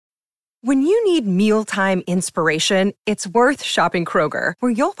When you need mealtime inspiration, it's worth shopping Kroger,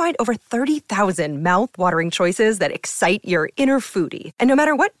 where you'll find over 30,000 mouth-watering choices that excite your inner foodie. And no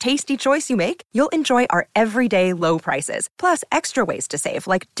matter what tasty choice you make, you'll enjoy our everyday low prices, plus extra ways to save,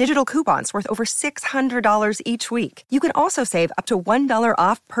 like digital coupons worth over $600 each week. You can also save up to $1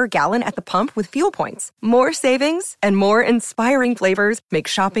 off per gallon at the pump with fuel points. More savings and more inspiring flavors make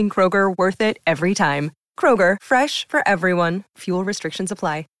shopping Kroger worth it every time. Kroger, fresh for everyone. Fuel restrictions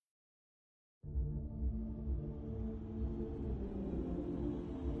apply.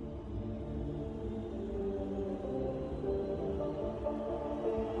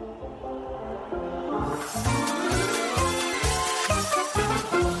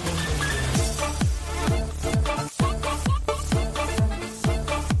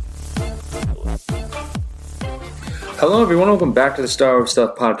 Hello, everyone. Welcome back to the Star Wars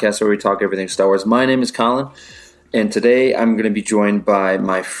Stuff podcast, where we talk everything Star Wars. My name is Colin, and today I'm going to be joined by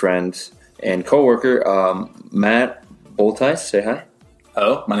my friend and co-worker, Matt Boltice. Say hi.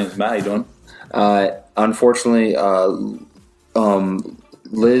 Hello, my name is Matt. How you doing? Unfortunately,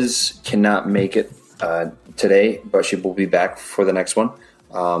 Liz cannot make it today, but she will be back for the next one.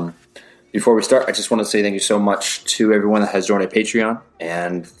 Before we start, I just want to say thank you so much to everyone that has joined our Patreon,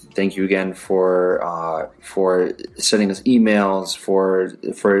 and thank you again for sending us emails, for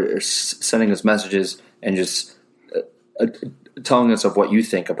sending us messages, and just telling us of what you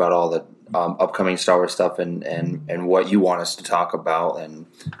think about all the upcoming Star Wars stuff and what you want us to talk about,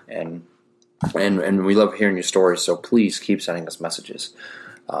 and we love hearing your stories. So please keep sending us messages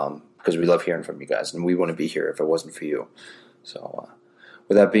because we love hearing from you guys, and we wouldn't be here if it wasn't for you. So.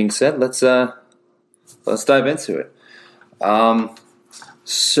 With that being said, let's dive into it.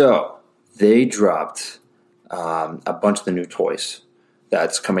 So they dropped a bunch of the new toys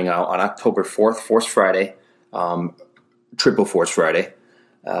that's coming out on October 4th, Force Friday, Triple Force Friday,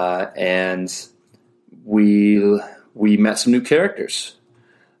 and we met some new characters.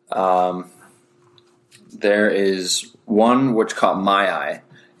 There is one which caught my eye,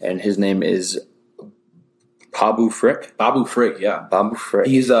 and his name is Babu Frick? Babu Frick, yeah. Babu Frick.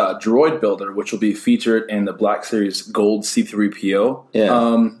 He's a droid builder, which will be featured in the Black Series Gold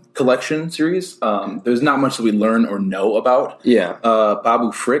C-3PO collection series. There's not much that we learn or know about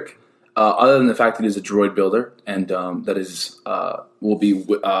Babu Frick, other than the fact that he's a droid builder and that is will be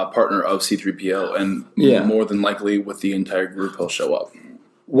a partner of C-3PO, and more than likely with the entire group he'll show up.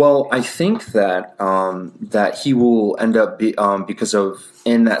 Well, I think that that he will end up because of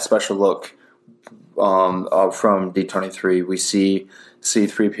in that special look. From D23, we see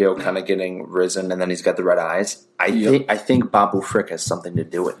C-3PO kind of getting risen, and then he's got the red eyes. I think Babu Frick has something to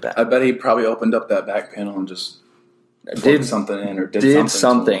do with that. I bet he probably opened up that back panel and just did something in, or did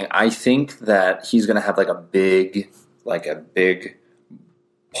something. I think that he's going to have like a big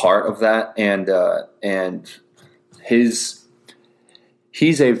part of that, and he's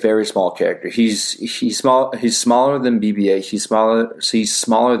a very small character. He's small. He's smaller than BB-8. He's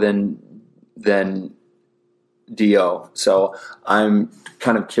smaller than Dio, so I'm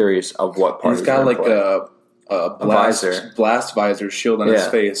kind of curious of what part. He's got like a blast visor shield on his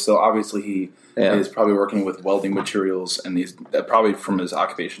face, so obviously he is probably working with welding materials, and he's probably from his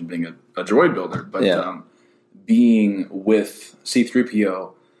occupation being a droid builder, but being with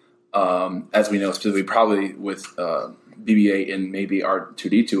C-3PO, as we know specifically, probably with BB-8 and maybe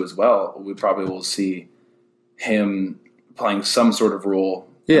R2-D2 as well, we probably will see him playing some sort of role.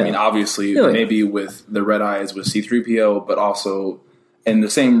 I mean, obviously, maybe with the red eyes with C-3PO, but also in the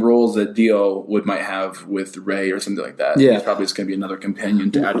same roles that Dio might have with Rey or something like that. He's probably just going to be another companion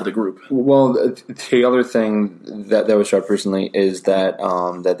to add to the group. Well, the other thing that was dropped recently is that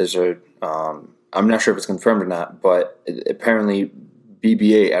that there's I'm not sure if it's confirmed or not, but apparently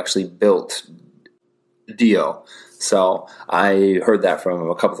BB-8 actually built Dio. So I heard that from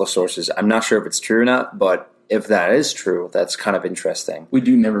a couple of sources. I'm not sure if it's true or not, but if that is true, that's kind of interesting. We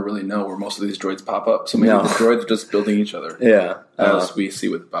do never really know where most of these droids pop up, so maybe the droids are just building each other. As we see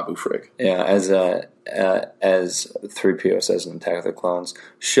with Babu Frick. Yeah, as 3PO says in Attack of the Clones,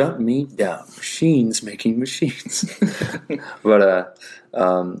 "Shut me down, machines making machines." but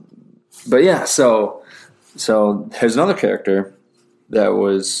yeah, so there's another character that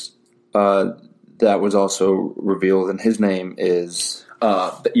was also revealed, and his name is.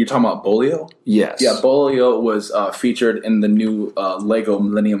 You're talking about Bolio? Yes. Yeah, Bolio was featured in the new Lego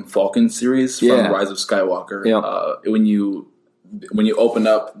Millennium Falcon series from Rise of Skywalker. When you open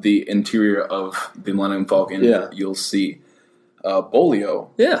up the interior of the Millennium Falcon, you'll see Bolio.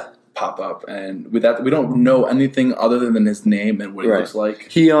 pop up, and with that, we don't know anything other than his name and what he looks like.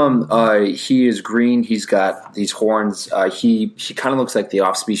 He is green. He's got these horns. He kind of looks like the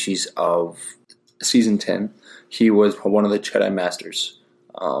off species of Season 10. He was one of the Jedi Masters.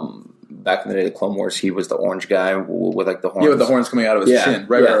 Back in the day of the Clone Wars, he was the orange guy with like the horns. Yeah, with the horns coming out of his chin.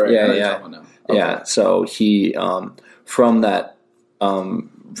 Right. Yeah. Yeah. So he from that from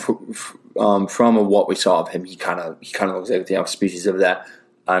what we saw of him, he kind of looks like the off species of that.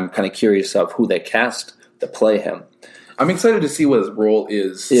 I'm kind of curious of who they cast to play him. I'm excited to see what his role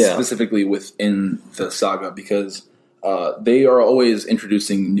is specifically within the saga, because they are always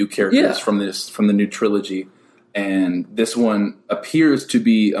introducing new characters from the new trilogy, and this one appears to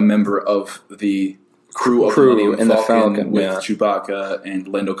be a member of the crew of Millennium Falcon with Chewbacca and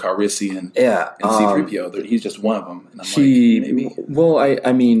Lando Calrissian and C-3PO. He's just one of them. And I'm maybe. Well,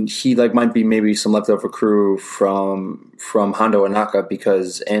 I mean, he like might be maybe some leftover crew from Hondo Ohnaka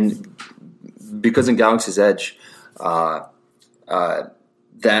because in Galaxy's Edge, that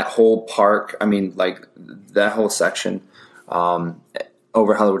whole park, I mean, like that whole section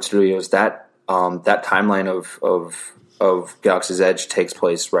over Hollywood Studios, that timeline of Galaxy's Edge takes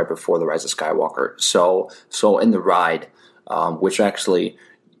place right before the Rise of Skywalker. So in the ride, which actually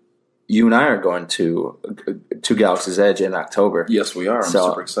you and I are going to Galaxy's Edge in October. Yes, we are. I'm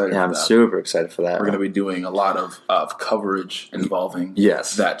super excited. Yeah, I'm super excited for that. We're going to be doing a lot of coverage involving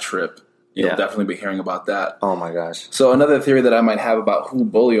that trip. You'll definitely be hearing about that. Oh my gosh! So another theory that I might have about who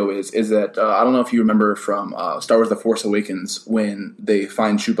Bolio is that I don't know if you remember from Star Wars: The Force Awakens when they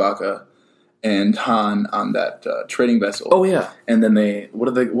find Chewbacca and Han on that trading vessel. Oh yeah, and then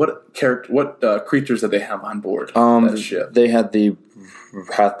what creatures did they have on board that ship? They had the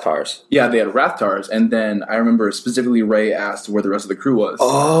Rathtars. Yeah, they had Rathtars, and then I remember specifically Rey asked where the rest of the crew was.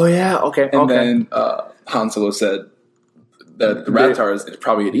 Oh yeah, okay. And then Han Solo said that the Rathtars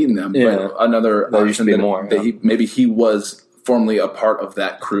probably had eaten them. Yeah. But another option that maybe he was formerly a part of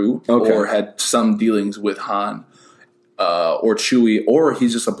that crew or had some dealings with Han or Chewie, or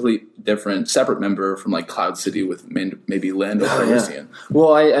he's just a complete different separate member from like Cloud City with maybe Lando Calrissian. Yeah.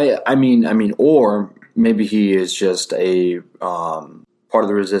 Well, I mean, or maybe he is just a part of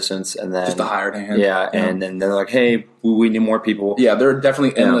the Resistance, and then just a hired hand. Yeah, and then they're like, "Hey, we need more people." Yeah, there are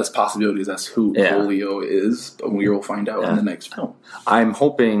definitely endless possibilities as who Bolio is, but we will find out in the next film. I'm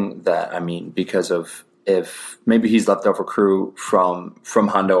hoping that because of if maybe he's left over crew from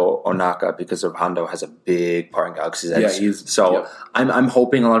Hondo Ohnaka, because of Hondo has a big part in Galaxy's Edge. Yeah, I'm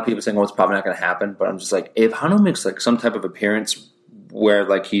hoping a lot of people saying, "Oh, it's probably not going to happen," but I'm just like, if Hondo makes like some type of appearance where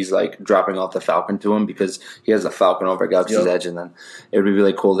like he's like dropping off the Falcon to him, because he has the Falcon over at Galaxy's Edge, and then it would be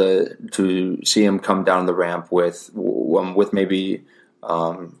really cool to see him come down the ramp with maybe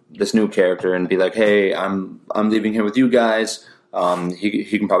this new character and be like, "Hey, I'm leaving here with you guys.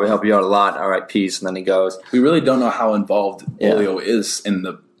 He can probably help you out a lot. All right, peace." And then he goes. We really don't know how involved Bolio is in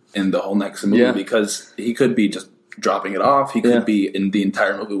the whole next movie, because he could be just dropping it off. He could be in the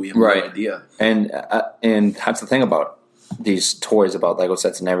entire movie. We have no idea. And that's the thing about these toys, about Lego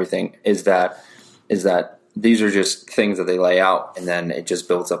sets and everything, is that these are just things that they lay out, and then it just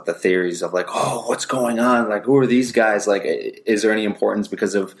builds up the theories of like, oh, what's going on? Like, who are these guys? Like, is there any importance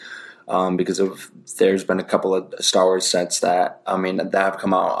because of there's been a couple of Star Wars sets that have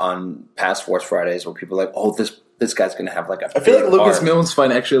come out on past Force Fridays where people are like, oh, this guy's gonna have like a. I feel like Lucasfilm's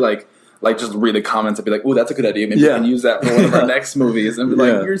fun actually like just read the comments and be like, "Ooh, that's a good idea. Maybe we can use that for one of our next movies." And be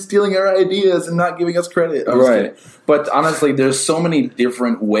like, "You're stealing our ideas and not giving us credit." Right. But honestly, there's so many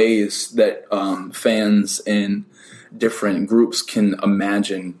different ways that fans in different groups can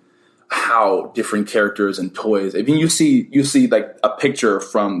imagine how different characters and toys. I mean, you see like a picture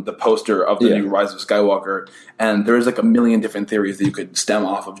from the poster of the new Rise of Skywalker, and there's like a million different theories that you could stem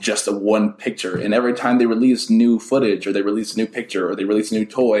off of just a one picture. And every time they release new footage, or they release a new picture, or they release a new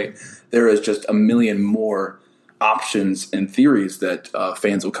toy, there is just a million more options and theories that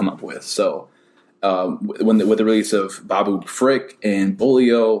fans will come up with. So with the release of Babu Frick and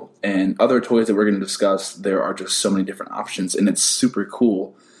Bolio and other toys that we're going to discuss, there are just so many different options, and it's super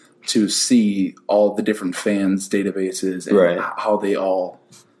cool to see all the different fans' databases and how they all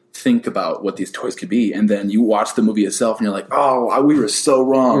think about what these toys could be. And then you watch the movie itself and you're like, oh, we were so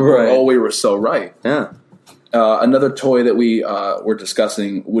wrong. Right. Oh, we were so right. Yeah. Another toy that we were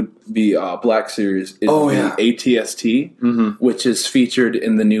discussing would be Black Series. The ATST, which is featured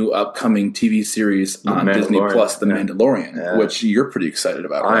in the new upcoming TV series on Disney Plus, The Mandalorian, which you're pretty excited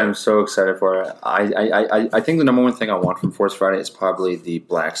about. Right? I am so excited for it. I think the number one thing I want from Force Friday is probably the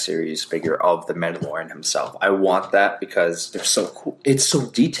Black Series figure of the Mandalorian himself. I want that because they're so cool. It's so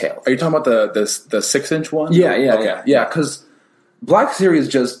detailed. Are you talking about the 6-inch one? Yeah. Okay. Yeah, because Black Series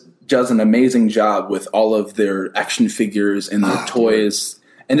just does an amazing job with all of their action figures and their toys.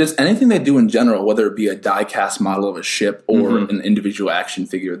 And just anything they do in general, whether it be a die-cast model of a ship or an individual action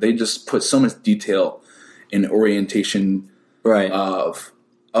figure, they just put so much detail and orientation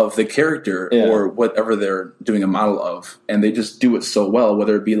of the character or whatever they're doing a model of, and they just do it so well.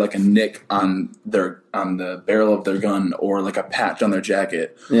 Whether it be like a nick on the barrel of their gun, or like a patch on their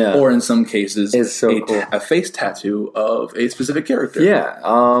jacket, or in some cases, a face tattoo of a specific character. Yeah,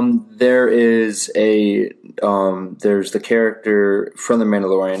 there's the character from The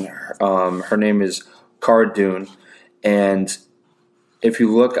Mandalorian. Her name is Cara Dune, and if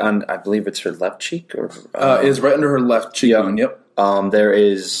you look on, I believe it's her left cheek, or is right under her left cheekbone. Yep. There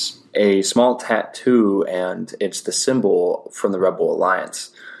is a small tattoo, and it's the symbol from the Rebel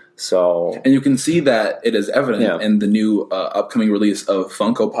Alliance. So, and you can see that it is evident in the new upcoming release of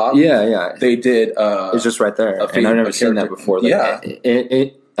Funko Pop. Yeah. They did. It's just right there, and I've never seen that before. Like,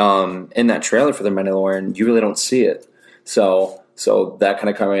 in that trailer for The Mandalorian, you really don't see it. So that kind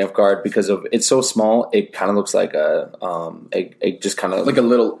of caught me off guard because of it's so small. It kind of looks like a just kind of like a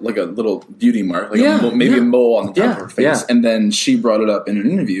little beauty mark, maybe a mole on the top of her face. Yeah. And then she brought it up in an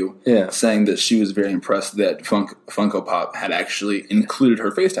interview, saying that she was very impressed that Funko Pop had actually included her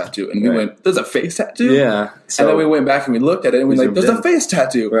face tattoo. And we went, "There's a face tattoo?" Yeah. So, and then we went back and we looked at it and we were like, "There's a face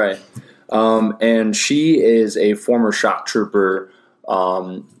tattoo." Right. And she is a former shock trooper.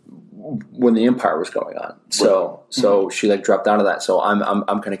 When the Empire was going on, so she like dropped out of that. So I'm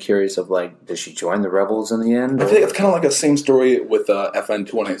kind of curious of like, does she join the Rebels in the end? I think it's kind of like the same story with FN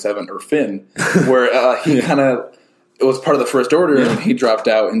 297 or Finn, where he kind of it was part of the First Order and he dropped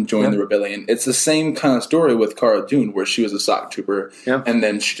out and joined the rebellion. It's the same kind of story with Cara Dune, where she was a shock trooper and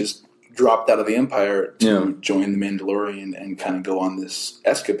then she just dropped out of the Empire to join the Mandalorian and kind of go on this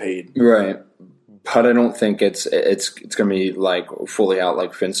escapade. Right. But I don't think it's going to be like fully out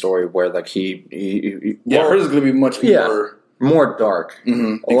like Finn's story, where like hers is going to be much more dark, a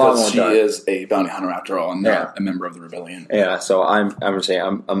lot more. She is a bounty hunter after all, and not a member of the rebellion. Yeah, so I'm gonna say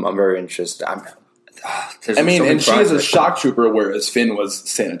I'm very interested. She is a shock trooper, whereas Finn was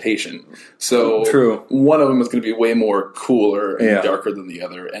sanitation. So true. One of them is going to be way more cooler and darker than the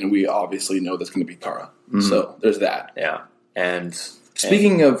other, and we obviously know that's going to be Cara. So there's that. Yeah, and.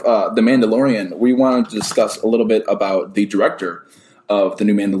 Speaking of The Mandalorian, we wanted to discuss a little bit about the director of the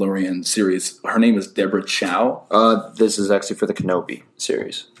new Mandalorian series. Her name is Deborah Chow. This is actually for the Kenobi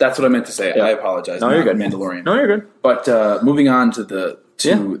series. That's what I meant to say. Yeah. I apologize. No, you're good. Mandalorian. No, you're good. But moving on to the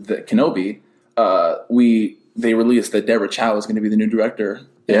Kenobi, they released that Deborah Chow is going to be the new director.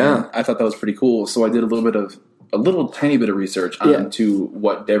 Yeah, I thought that was pretty cool. So I did a little tiny bit of research onto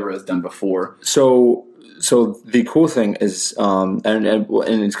what Deborah has done before. So the cool thing is, and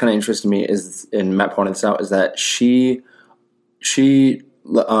it's kind of interesting to me is, and Matt pointed this out, is that she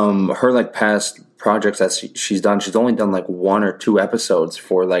her like past projects that she's done, she's only done like 1 or 2 episodes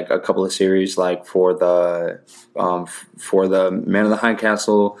for like a couple of series, like for the Man in the High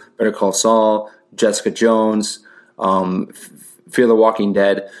Castle, Better Call Saul, Jessica Jones, Fear the Walking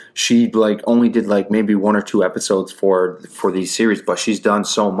Dead. She like only did like maybe 1 or 2 episodes for these series, but she's done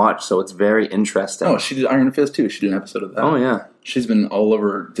so much, so it's very interesting. Oh, she did Iron Fist too. She did an episode of that. Oh yeah, she's been all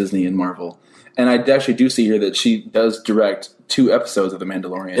over Disney and Marvel. And I actually do see here that she does direct 2 episodes of The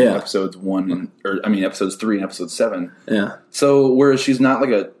Mandalorian, episodes 3 and episode 7. Yeah. So whereas she's not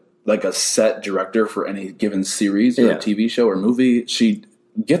like a set director for any given series or TV show or movie, she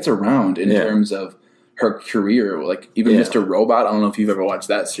gets around in terms of her career, like even Mr. Robot. I don't know if you've ever watched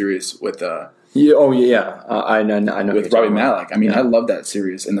that series with I know with Rami Malek. I mean, I love that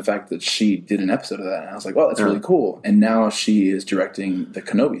series, and the fact that she did an episode of that, and I was like, "Wow, that's really cool." And now she is directing the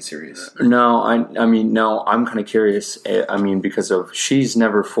Kenobi series. No, I'm kind of curious. I mean, because of she's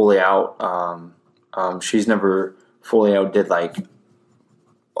never fully out. Did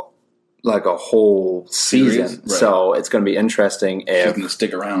like a whole season, right. So it's going to be interesting if she's going to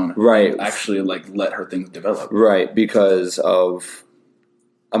stick around, right? Actually, like let her things develop, right? Because of,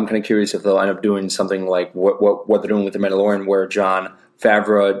 I'm kind of curious if they'll end up doing something like what they're doing with The Mandalorian, where Jon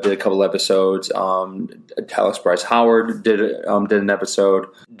Favreau did a couple episodes, Talix Bryce Howard did an episode,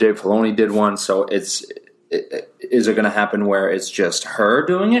 Dave Filoni did one. So is it going to happen where it's just her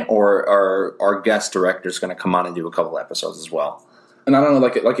doing it, or are our guest directors going to come on and do a couple episodes as well? And I don't know,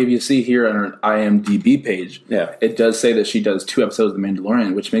 like if you see here on her IMDb page, it does say that she does 2 episodes of The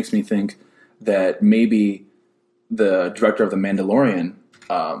Mandalorian, which makes me think that maybe the director of The Mandalorian,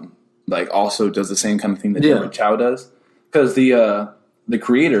 also does the same kind of thing that Deborah Chow does. Because the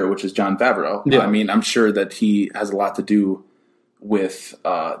creator, which is Jon Favreau, I mean, I'm sure that he has a lot to do with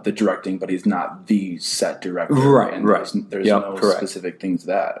the directing, but he's not the set director. Right, and right. There's no specific thing to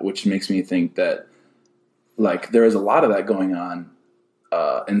that, which makes me think that like there is a lot of that going on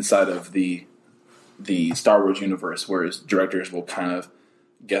inside of the Star Wars universe, whereas directors will kind of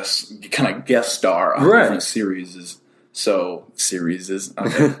guest star on different series.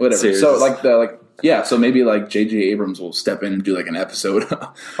 Okay, whatever. So so maybe like J.J. Abrams will step in and do like an episode of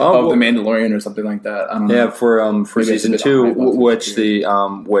The Mandalorian or something like that. I don't know. Yeah, for season 2, which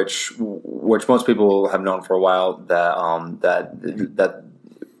most people have known for a while that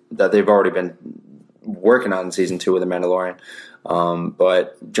they've already been working on season 2 of The Mandalorian.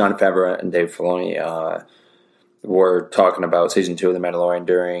 But Jon Favreau and Dave Filoni were talking about season 2 of The Mandalorian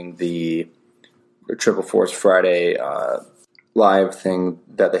during the Triple Force Friday live thing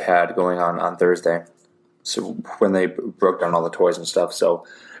that they had going on Thursday. So when they broke down all the toys and stuff. So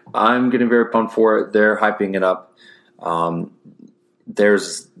I'm getting very pumped for it. They're hyping it up. There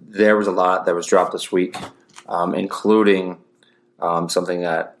was a lot that was dropped this week, including something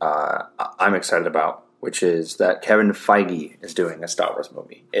that I'm excited about, which is that Kevin Feige is doing a Star Wars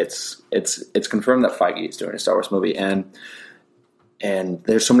movie. It's confirmed that Feige is doing a Star Wars movie, and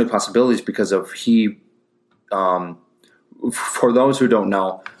there's so many possibilities because of for those who don't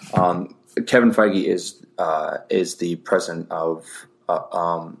know, Kevin Feige is the president of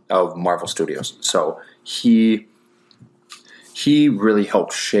Marvel Studios. So he really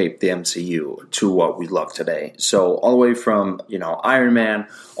helped shape the MCU to what we love today. So all the way from Iron Man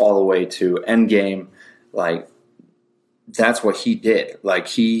all the way to Endgame, like that's what he did. Like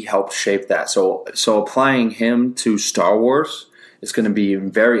he helped shape that. So applying him to Star Wars is going to be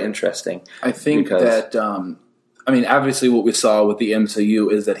very interesting. I think that obviously what we saw with the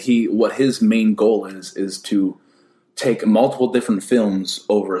MCU is that what his main goal is to take multiple different films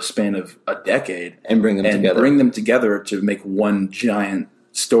over a span of a decade and bring them together to make one giant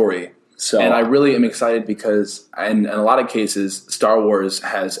story. And I really am excited because in a lot of cases, Star Wars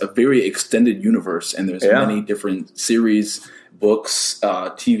has a very extended universe, and there's many different series, books,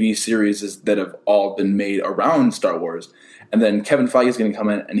 TV series that have all been made around Star Wars. And then Kevin Feige is going to come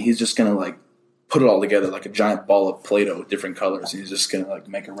in, and he's just going to like put it all together like a giant ball of Play-Doh, different colors, and he's just going to like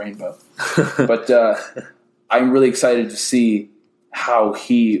make a rainbow. But I'm really excited to see how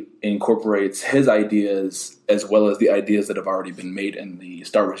he incorporates his ideas as well as the ideas that have already been made in the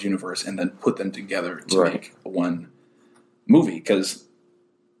Star Wars universe, and then put them together to make one movie. Because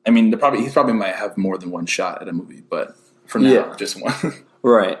he probably might have more than one shot at a movie, but for now, just one.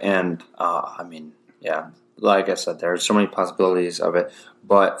 Right, and like I said, there are so many possibilities of it.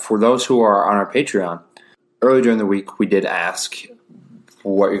 But for those who are on our Patreon, earlier during the week, we did ask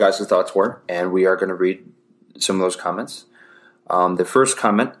what your guys' thoughts were, and we are going to read some of those comments. The first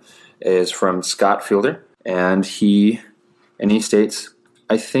comment is from Scott Fielder, and he states,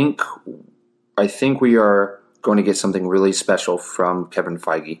 I think we are going to get something really special from Kevin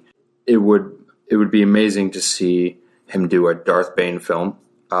Feige. It would be amazing to see him do a Darth Bane film.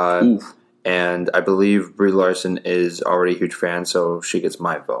 And I believe Brie Larson is already a huge fan, so she gets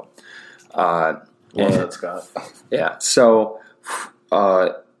my vote. Scott. Yeah. So,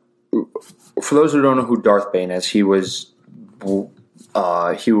 for those who don't know who Darth Bane is, he was one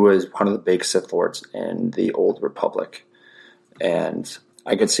of the big Sith Lords in the Old Republic, and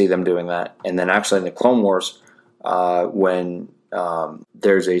I could see them doing that. And then actually in the Clone Wars, when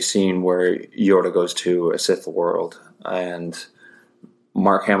there's a scene where Yoda goes to a Sith world, and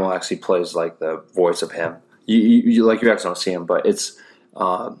Mark Hamill actually plays like the voice of him. You actually don't see him, but it's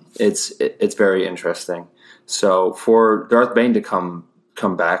very interesting. So for Darth Bane to come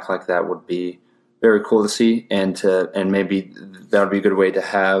back like that would be very cool to see, and maybe that would be a good way to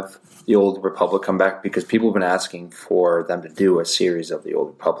have the Old Republic come back, because people have been asking for them to do a series of the Old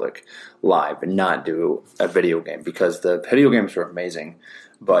Republic live and not do a video game, because the video games were amazing,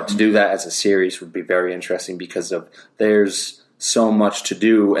 but to do that as a series would be very interesting because there's so much to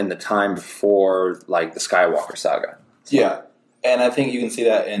do in the time before like the Skywalker saga. So, yeah, and I think you can see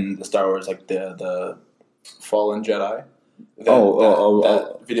that in the Star Wars, like the Fallen Jedi.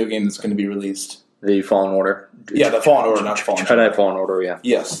 That video game that's going to be released. The Fallen Order. Yeah, the Fallen Order, not the Fallen Jedi. Fallen Order, yeah.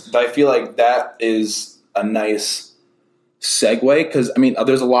 Yes, but I feel like that is a nice segue, because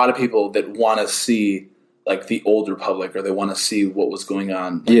there's a lot of people that want to see like the Old Republic, or they want to see what was going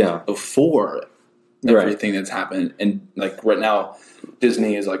on before everything that's happened. And like right now,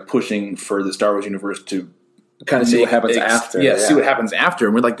 Disney is like pushing for the Star Wars universe to kind of see what happens after. Yeah, see what happens after.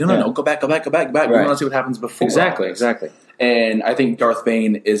 And we're like, no, go back. Right. We want to see what happens before. Exactly. And I think Darth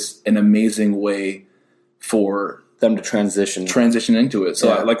Bane is an amazing way for them to transition into it.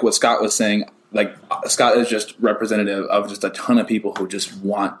 So like what Scott was saying, like Scott is just representative of just a ton of people who just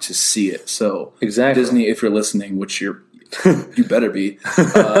want to see it. So exactly. Disney, if you're listening, which you better be,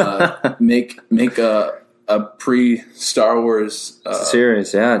 make a pre-Star Wars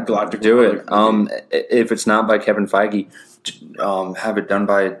series. Yeah, Galactic do it. If it's not by Kevin Feige, have it done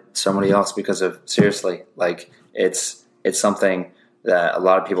by somebody else, because of seriously, like it's something that a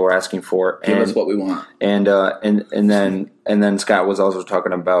lot of people are asking for. Give us what we want. And then Scott was also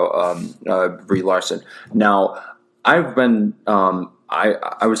talking about Brie Larson. Now, I've been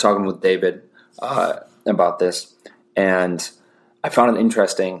I was talking with David about this, and I found it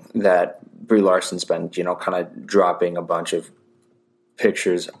interesting that Brie Larson's been, kind of dropping a bunch of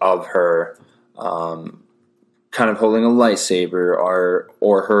pictures of her kind of holding a lightsaber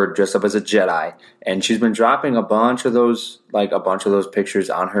or her dressed up as a Jedi. And she's been dropping a bunch of those pictures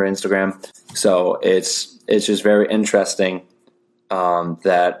on her Instagram. So it's just very interesting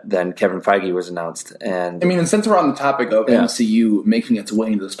that then Kevin Feige was announced. And I mean, and since we're on the topic of MCU making its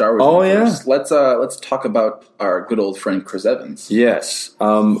way into the Star Wars universe, let's talk about our good old friend Chris Evans. Yes.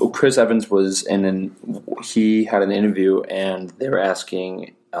 Chris Evans was he had an interview, and they were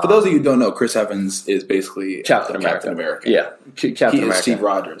asking, for those of you who don't know, Chris Evans is basically Captain America. Yeah, Captain America. Is Steve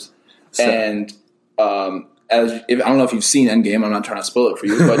Rogers. So, and I don't know if you've seen Endgame. I'm not trying to spoil it for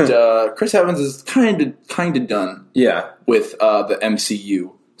you, but Chris Evans is kind of done. Yeah. With the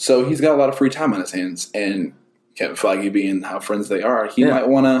MCU, so he's got a lot of free time on his hands, and Kevin Feige, being how friends they are, he might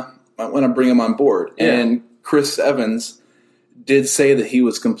want to bring him on board. Yeah. And Chris Evans did say that he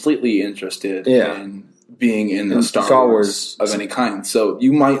was completely interested in being in the Star Wars of any kind. So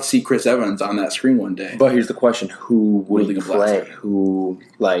you might see Chris Evans on that screen one day. But here's the question: who would he play? Do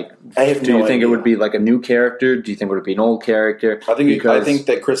you think it would be like a new character? Do you think it would be an old character? I think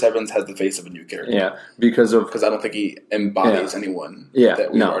that Chris Evans has the face of a new character. Yeah, because I don't think he embodies anyone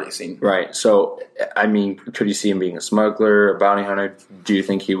that we've already seen. Right. So, I mean, could you see him being a smuggler, a bounty hunter? Do you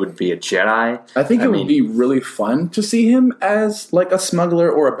think he would be a Jedi? I think it would be really fun to see him as like a smuggler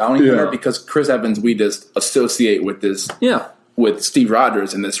or a bounty hunter, because Chris Evans, we just associate with this. Yeah. With Steve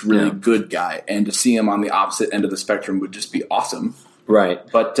Rogers and this really good guy, and to see him on the opposite end of the spectrum would just be awesome. Right.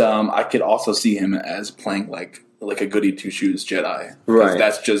 But I could also see him as playing like a goody two shoes Jedi. Right.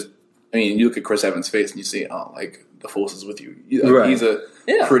 That's just, I mean, you look at Chris Evans' face and you see, like the Force is with you. Right. He's a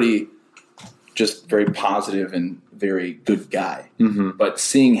pretty, just very positive and very good guy. Mm-hmm. But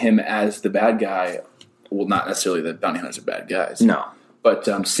seeing him as the bad guy, well, not necessarily that bounty hunters are bad guys. No.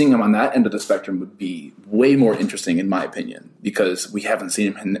 But seeing him on that end of the spectrum would be way more interesting, in my opinion, because we haven't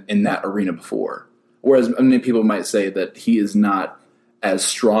seen him in that arena before. Whereas many people might say that he is not as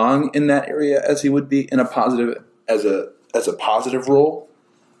strong in that area as he would be in a positive as a positive role.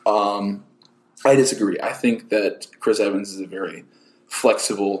 I disagree. I think that Chris Evans is a very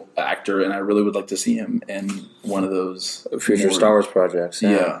flexible actor, and I really would like to see him in one of those future Star Wars projects.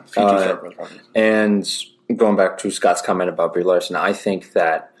 Yeah, future Star Wars projects. And going back to Scott's comment about Brie Larson, I think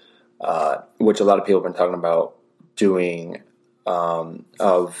that, which a lot of people have been talking about doing,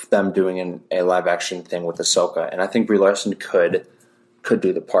 of them doing a live action thing with Ahsoka, and I think Brie Larson could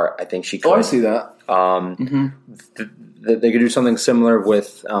do the part. I think she could. Oh, I see that. They could do something similar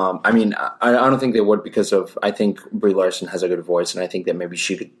with. I mean, I don't think they would, because I think Brie Larson has a good voice, and I think that maybe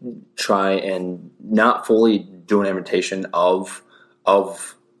she could try and not fully do an imitation of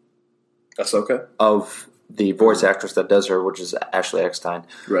Ahsoka, of the voice actress that does her, which is Ashley Eckstein.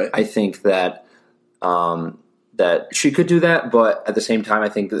 Right. I think that that she could do that, but at the same time, I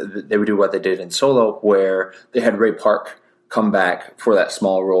think that they would do what they did in Solo, where they had Ray Park come back for that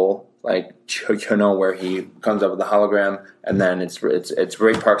small role, like, where he comes up with the hologram, and then it's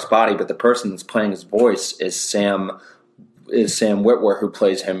Ray Park's body, but the person that's playing his voice is Sam Witwer, who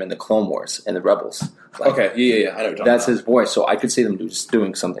plays him in the Clone Wars and the Rebels. Like, okay, yeah, I know what you're talking that's about. his voice, so I could see them just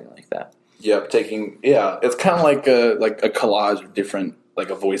doing something like that. Yep, it's kind of like a collage of different,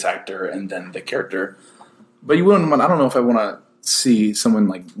 like a voice actor and then the character. But you wouldn't want, I don't know if I want to see someone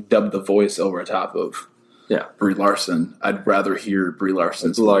like dub the voice over top of Brie Larson. I'd rather hear Brie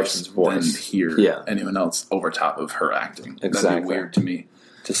Larson's voice than hear anyone else over top of her acting. Exactly. That'd be weird to me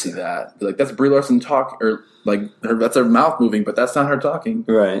to see that. Like, that's Brie Larson talk, or like that's her mouth moving, but that's not her talking.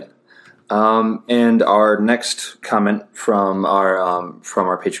 Right. And our next comment from our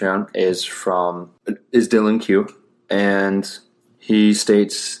Patreon is Dylan Q, and he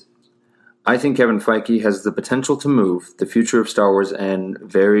states, I think Kevin Feige has the potential to move the future of Star Wars in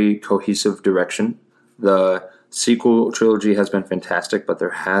very cohesive direction. The sequel trilogy has been fantastic, but there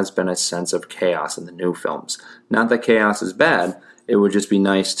has been a sense of chaos in the new films. Not that chaos is bad, it would just be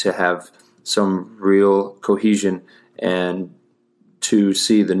nice to have some real cohesion and to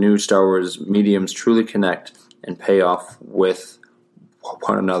see the new Star Wars mediums truly connect and pay off with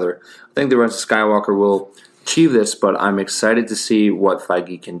one another. I think The Rise of Skywalker will achieve this, but I'm excited to see what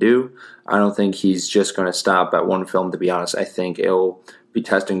Feige can do. I don't think he's just going to stop at one film, to be honest. I think it'll be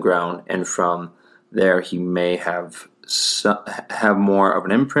testing ground, and from there he may have more of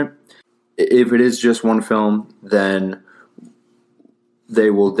an imprint. If it is just one film, then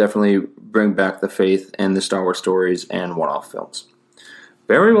they will definitely bring back the faith in the Star Wars stories and one-off films.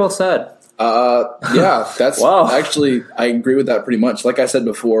 Very well said. Yeah, that's wow. Actually, I agree with that pretty much. Like I said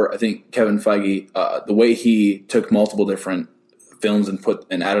before, I think Kevin Feige, the way he took multiple different films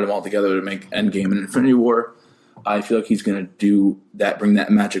and added them all together to make Endgame and Infinity War, I feel like he's going to do that, bring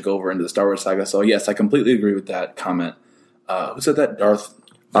that magic over into the Star Wars saga. So yes, I completely agree with that comment. Who said that? Darth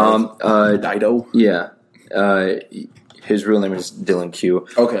Dido? Yeah. His real name is Dylan Q.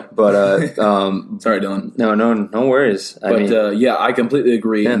 Okay. But sorry, Dylan. No worries. I completely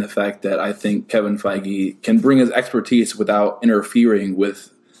agree in the fact that I think Kevin Feige can bring his expertise without interfering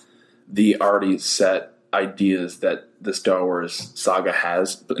with the already set ideas that the Star Wars saga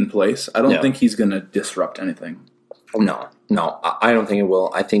has in place. I don't think he's going to disrupt anything. No, I don't think it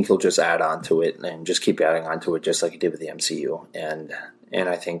will. I think he'll just add on to it and just keep adding on to it, just like he did with the MCU. And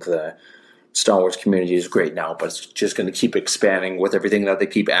I think the Star Wars community is great now, but it's just going to keep expanding with everything that they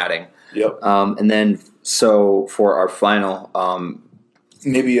keep adding. Yep. And then, so for our final,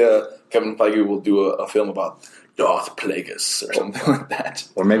 maybe Kevin Feige will do a film about Darth Plagueis or something like that,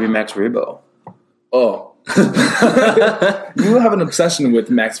 or maybe Max Rebo. Oh. You have an obsession with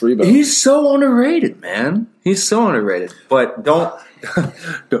Max Rebo. He's so underrated, man. He's so underrated. But don't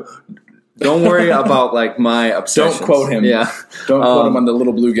worry about like my obsessions. Don't quote him. Yeah, don't quote him on the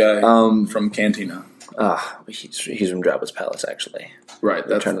little blue guy from Cantina. He's from Jabba's palace, actually. Right.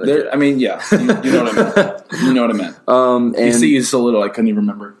 I mean, yeah. You know what I meant. You know what I meant. And you see, he's so little, I couldn't even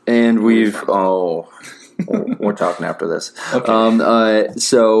remember. And we're talking after this. Okay.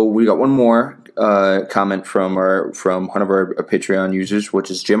 So we got one more comment from one of our Patreon users,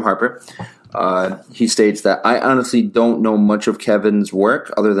 which is Jim Harper. He states that I honestly don't know much of Kevin's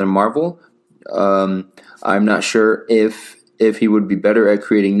work other than Marvel. I'm not sure if he would be better at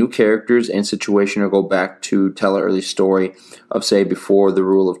creating new characters and situation or go back to tell an early story of, say, before the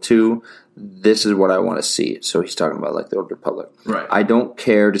Rule of Two. This is what I want to see. So he's talking about like the Old Republic. Right. I don't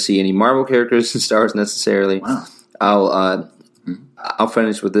care to see any Marvel characters in Star Wars necessarily. Wow. I'll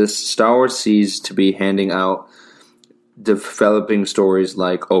finish with this. Star Wars seems to be handing out developing stories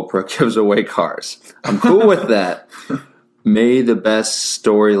like Oprah gives away cars. I'm cool with that. May the best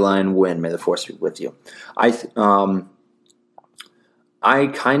storyline win. May the Force be with you. I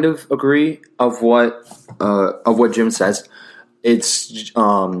kind of agree of what Jim says. It's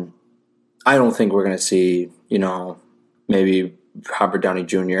I don't think we're going to see, maybe Robert Downey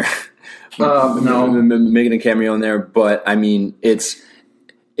Jr. No, making a cameo in there, but I mean, it's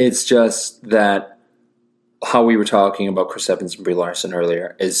just that how we were talking about Chris Evans and Brie Larson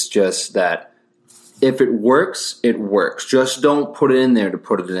earlier is just that if it works, it works. Just don't put it in there to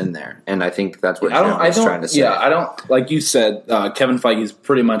put it in there, and I think that's what Jim was trying to say. Yeah, I don't like you said. Kevin Feige is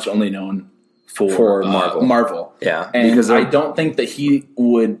pretty much only known for Marvel. Yeah, and because I don't think that he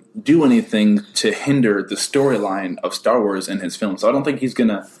would do anything to hinder the storyline of Star Wars in his film. So I don't think he's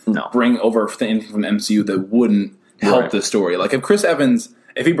gonna bring over anything from the MCU that wouldn't help the story. Like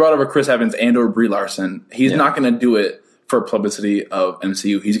if he brought over Chris Evans and or Brie Larson, he's not gonna do it for publicity of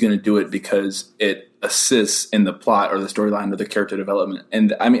MCU. He's gonna do it because it assists in the plot or the storyline or the character development.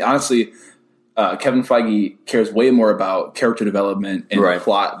 And I mean, honestly, Kevin Feige cares way more about character development and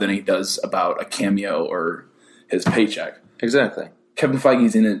plot than he does about a cameo or his paycheck. Exactly. Kevin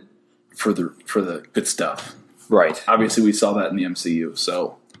Feige's in it for the good stuff. Right. Obviously, we saw that in the MCU.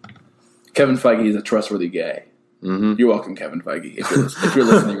 So Kevin Feige is a trustworthy guy. Mm-hmm. You're welcome, Kevin Feige, if you're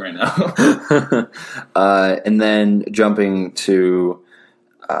listening right now. And then jumping to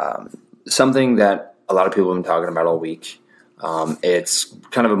something that a lot of people have been talking about all week. It's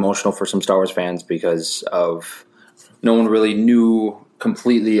kind of emotional for some Star Wars fans because of no one really knew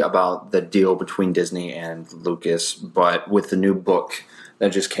completely about the deal between Disney and Lucas, but with the new book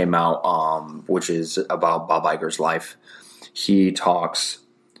that just came out, which is about Bob Iger's life, he talks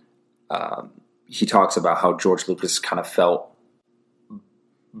about how George Lucas kind of felt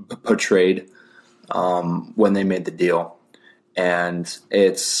betrayed when they made the deal, and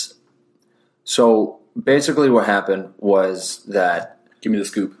it's so. Basically what happened was that... Give me the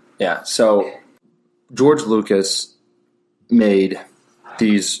scoop. Yeah, so George Lucas made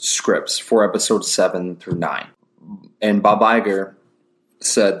these scripts for episodes 7 through 9. And Bob Iger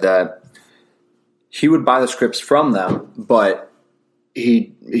said that he would buy the scripts from them, but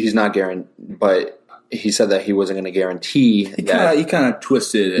he's not guaranteed, but he said that he wasn't going to guarantee that. He kind of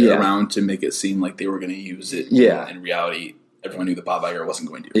twisted it around to make it seem like they were going to use it. Yeah. In reality, everyone knew that Bob Iger wasn't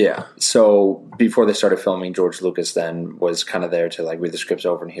going to. Yeah. So before they started filming, George Lucas then was kind of there to like read the scripts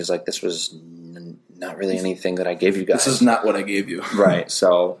over, and he's like, "This was not really anything that I gave you guys. This is not what I gave you." Right.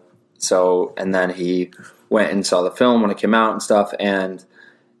 So and then he went and saw the film when it came out and stuff, and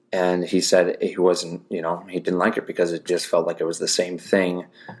he said he wasn't, he didn't like it because it just felt like it was the same thing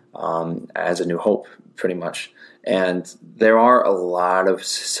as A New Hope, pretty much. And there are a lot of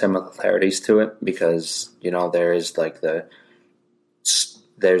similarities to it because, there is like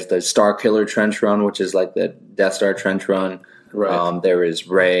there's the Star Killer trench run, which is like the Death Star trench run. Right. There is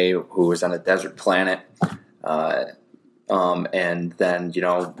Rey, who was on a desert planet, and then,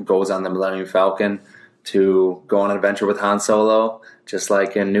 goes on the Millennium Falcon to go on an adventure with Han Solo, just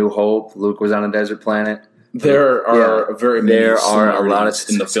like in New Hope. Luke was on a desert planet. There are a lot of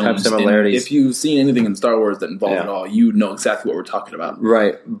in the films. Similarities. And if you've seen anything in Star Wars that involved it all, you know exactly what we're talking about.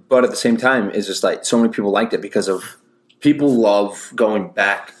 Right. But at the same time, it's just like so many people liked it because of people love going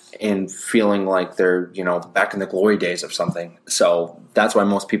back and feeling like they're, back in the glory days of something. So that's why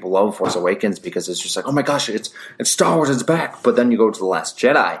most people love Force Awakens, because it's just like, oh my gosh, it's Star Wars, it's back. But then you go to The Last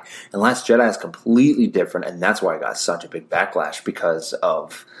Jedi, and Last Jedi is completely different, and that's why I got such a big backlash, because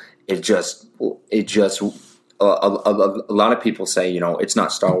of it just a lot of people say, it's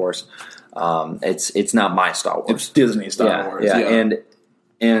not Star Wars. It's not my Star Wars. It's Disney Star Wars. Yeah.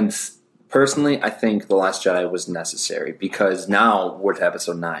 And personally, I think The Last Jedi was necessary because now we're to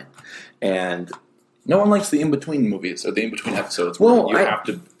episode 9. And no one likes the in-between movies or the in-between episodes where you have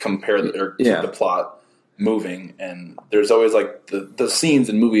to compare keep the plot moving. And there's always like the scenes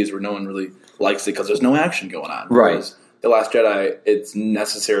in movies where no one really likes it because there's no action going on. Right. Whereas The Last Jedi, it's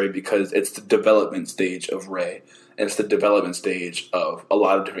necessary because it's the development stage of Rey. And it's the development stage of a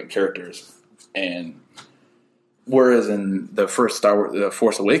lot of different characters. And whereas in the first Star Wars, The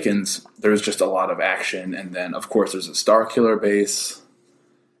Force Awakens, there's just a lot of action, and then of course there's a Star Killer base,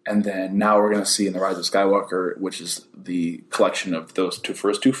 and then now we're going to see in The Rise of Skywalker, which is the collection of those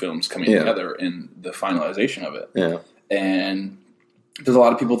first two films coming together in the finalization of it. Yeah, and there's a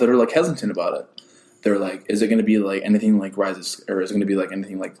lot of people that are like hesitant about it. They're like, is it going to be like anything like or is it going to be like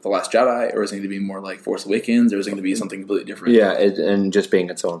anything like The Last Jedi, or is it going to be more like Force Awakens, or is it going to be something completely different? Yeah, and just being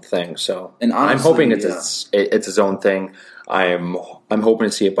its own thing. So, and honestly, I'm hoping it's its own thing. I'm hoping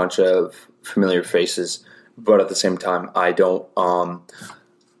to see a bunch of familiar faces, but at the same time, I don't want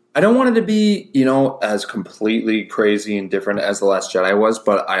it to be, as completely crazy and different as The Last Jedi was,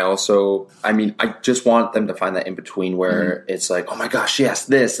 but I just want them to find that in between where it's like, oh my gosh, yes,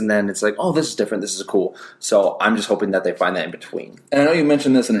 this, and then it's like, oh, this is different, this is cool. So I'm just hoping that they find that in between. And I know you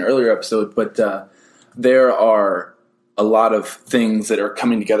mentioned this in an earlier episode, but there are a lot of things that are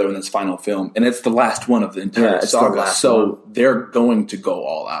coming together in this final film, and it's the last one of the entire saga, so they're going to go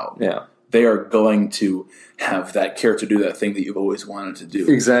all out. Yeah. They are going to have that character do that thing that you've always wanted to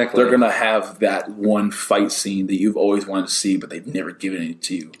do. Exactly. They're going to have that one fight scene that you've always wanted to see, but they've never given it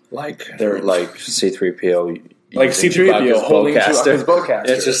to you. Like C-3PO. Like C-3PO holding his bowcaster.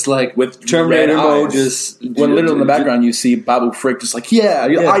 It's just like with Terminator mode. When literally in the background you see Babu Frick just like,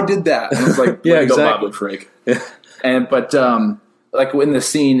 I did that. And it's like, yeah, exactly. Babu Frick. But like in the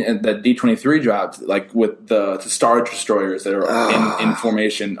scene that D-23 dropped, like with the Star Destroyers that are in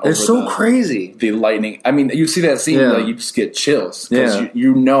formation. They're so crazy. The lightning. I mean, you see that scene, like you just get chills because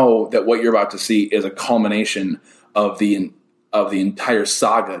you know that what you're about to see is a culmination of the entire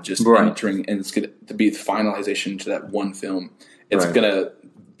saga just entering, and it's going to be the finalization to that one film. It's going to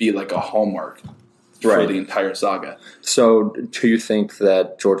be like a hallmark for the entire saga. So, do you think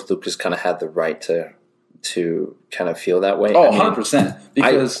that George Lucas kind of had the right to kind of feel that way? 100%.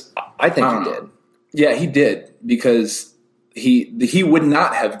 Because I think he did. Yeah, he did, because he would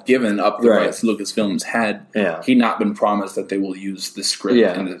not have given up the rights to Lucasfilms had he not been promised that they will use the script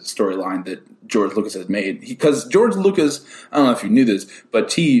and the storyline that George Lucas has made. Because George Lucas, I don't know if you knew this,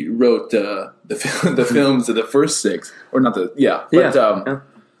 but he wrote the films of the first 6, or not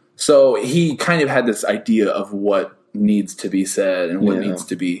so he kind of had this idea of what needs to be said and what needs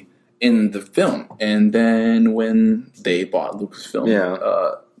to be in the film. And then when they bought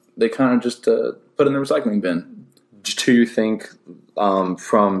Lucasfilm, they kind of just put it in the recycling bin. Do you think,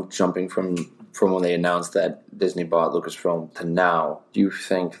 from jumping from when they announced that Disney bought Lucasfilm to now, do you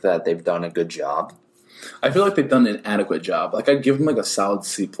think that they've done a good job? I feel like they've done an adequate job. Like, I'd give them like a solid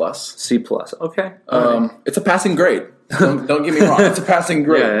C+. C+, okay. It's a passing grade. Don't get me wrong. It's a passing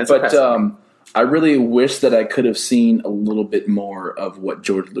grade. I really wish that I could have seen a little bit more of what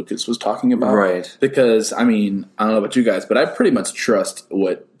George Lucas was talking about. Right. Because, I mean, I don't know about you guys, but I pretty much trust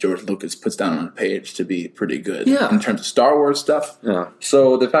what George Lucas puts down on a page to be pretty good in terms of Star Wars stuff. Yeah.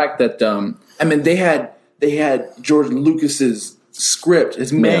 So the fact that, they had George Lucas's script,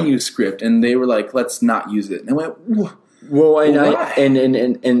 his manuscript, and they were like, let's not use it. And I went, well, and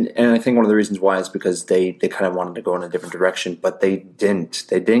I think one of the reasons why is because they kind of wanted to go in a different direction, but they didn't.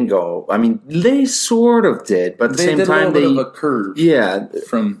 They didn't go. I mean, they sort of did, but at the same time, they did a little bit of a curve. Yeah,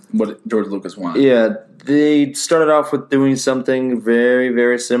 from what George Lucas wanted. Yeah, they started off with doing something very,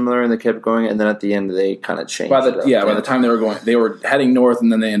 very similar, and they kept going, and then at the end, they kind of changed. By the time they were heading north,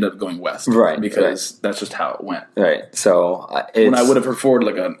 and then they ended up going west, right? Because that's just how it went, right? So, when I would have preferred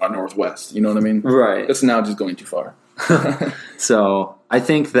like a northwest, you know what I mean? Right. It's now just going too far. So I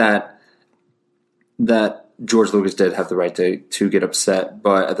think that George Lucas did have the right to get upset,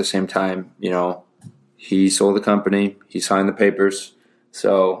 but at the same time, he sold the company, he signed the papers,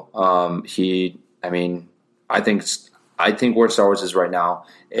 so I think where Star Wars is right now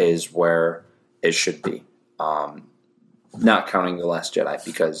is where it should be, not counting The Last Jedi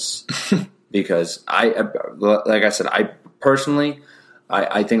because like I said, I personally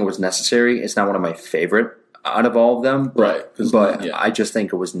I think it was necessary. It's not one of my favorite out of all of them, right? But I just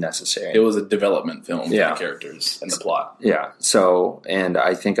think it was necessary. It was a development film for the characters and the plot. Yeah. So, and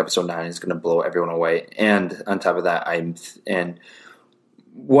I think Episode 9 is going to blow everyone away. And on top of that, and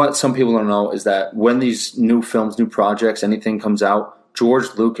what some people don't know is that when these new films, new projects, anything comes out,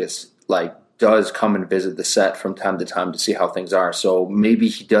 George Lucas does come and visit the set from time to time to see how things are. So maybe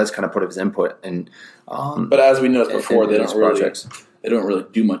he does kind of put his input in. But as we noticed before, they don't really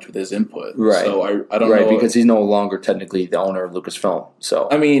do much with his input. Right. So I don't know. Right, because he's no longer technically the owner of Lucasfilm. So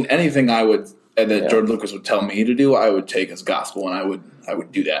I mean, anything that George Lucas would tell me to do, I would take as gospel, and I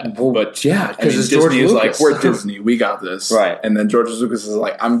would do that. Well, but because Disney is like, we're Disney, we got this. Right. And then George Lucas is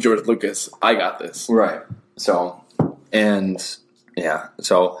like, I'm George Lucas, I got this. Right. So,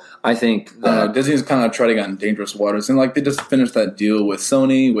 so I think that Disney's kind of treading on dangerous waters, and they just finished that deal with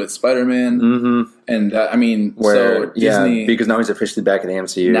Sony with Spider-Man, and Disney, because now he's officially back in the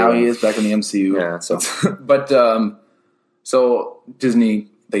MCU. Now he is back in the MCU. Yeah. So, but so Disney,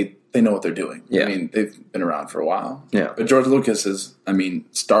 they know what they're doing. Yeah. I mean, they've been around for a while. Yeah. But George Lucas is,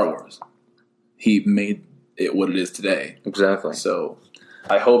 Star Wars. He made it what it is today. Exactly. So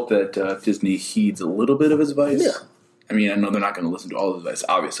I hope that Disney heeds a little bit of his advice. Yeah. I mean, I know they're not going to listen to all of his advice.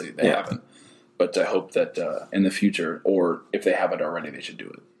 Obviously, they haven't. But I hope that in the future, or if they haven't already, they should do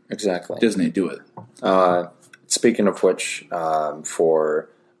it. Exactly. Disney, do it. Speaking of which, for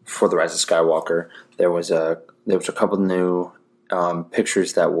The Rise of Skywalker, there was a couple new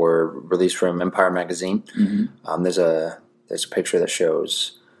pictures that were released from Empire Magazine. Mm-hmm. There's a picture that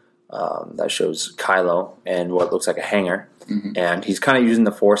shows Kylo in what looks like a hangar. Mm-hmm. And he's kind of using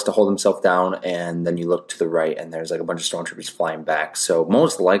the Force to hold himself down, and then you look to the right, and there's a bunch of stormtroopers flying back. So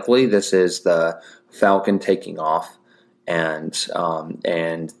most likely, this is the Falcon taking off, and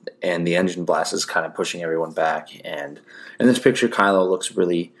the engine blast is kind of pushing everyone back. And in this picture, Kylo looks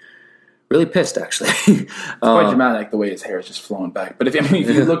really, really pissed. Actually, it's quite dramatic the way his hair is just flowing back. But if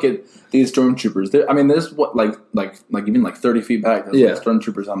you look at these stormtroopers, there's what even 30 feet back. There's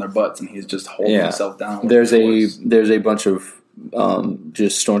stormtroopers on their butts, and he's just holding himself down. There's a bunch of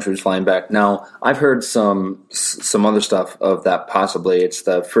just stormtroopers flying back. Now I've heard some other stuff of that. Possibly it's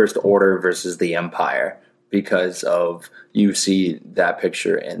the First Order versus the Empire, because of you see that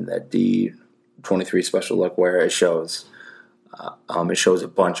picture in the D23 special look where it shows. It shows a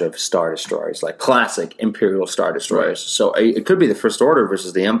bunch of Star Destroyers, like classic Imperial Star Destroyers. Right. So it could be the First Order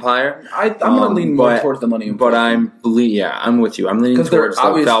versus the Empire. I'm going to lean more towards the Millennium Falcon. But I'm with you. I'm leaning towards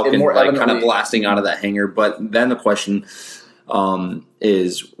the Falcon, kind of blasting out of that hangar. But then the question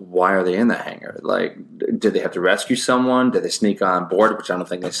is, why are they in that hangar? Did they have to rescue someone? Did they sneak on board? Which I don't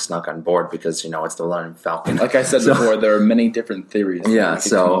think they snuck on board, because it's the Millennium Falcon. Like I said before, there are many different theories. Yeah.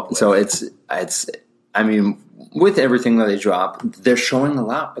 So it's. I mean, with everything that they drop, they're showing a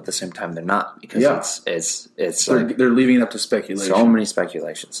lot, but at the same time, they're not, because they're leaving it up to speculation. So many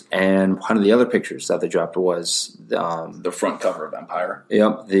speculations. And one of the other pictures that they dropped was the front cover of Empire.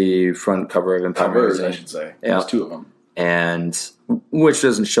 Yep, the front cover of Empire. Covers, I should say. Yep. There's two of them, and which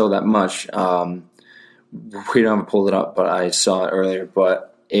doesn't show that much. We don't have pulled it up, but I saw it earlier.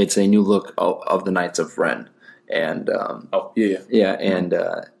 But it's a new look of the Knights of Ren. And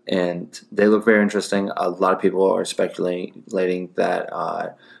and they look very interesting. A lot of people are speculating that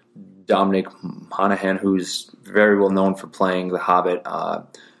Dominic Monaghan, who's very well known for playing the Hobbit,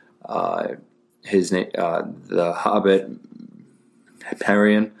 his name, the Hobbit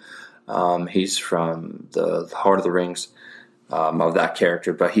Hyperion, He's from the Lord of the Rings, of that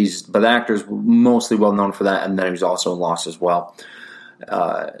character, but the actor's mostly well known for that, and then he was also in Lost as well.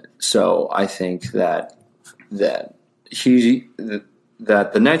 So I think that the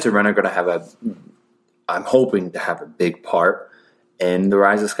Knights of Ren are going to have I'm hoping to have a big part in the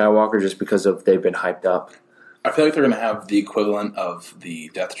Rise of Skywalker, just because they've been hyped up. I feel like they're going to have the equivalent of the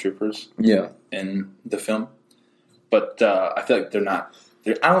Death Troopers, in the film, but I feel like they're not.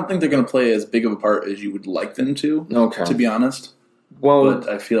 I don't think they're going to play as big of a part as you would like them to. Okay, to be honest. Well, but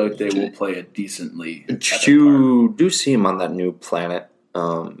I feel like they will play a decently. You do see them on that new planet,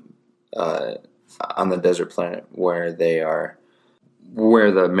 on the desert planet where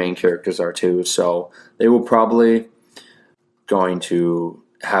the main characters are too. So they will probably going to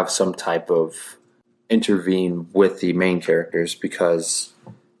have some type of intervene with the main characters because,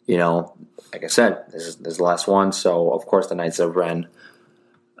 like I said, this is the last one. So of course the Knights of Ren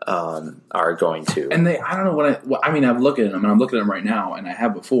are going to. And I don't know I've looked at them, and I'm looking at them right now, and I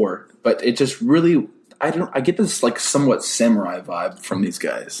have before, but it just really, I get this like somewhat samurai vibe from these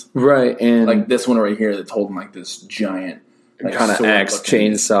guys. Right. And like this one right here that's holding like this giant kind of axe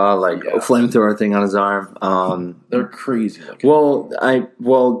chainsaw, flamethrower thing on his arm. They're crazy looking.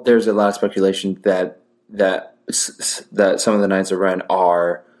 Well, there's a lot of speculation that some of the Knights of Ren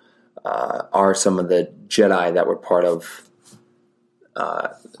are some of the Jedi that were part of.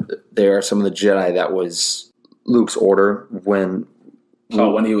 They are some of the Jedi that was Luke's order when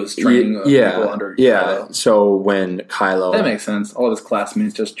he was training people under Kylo. So when Kylo, that makes sense. All of his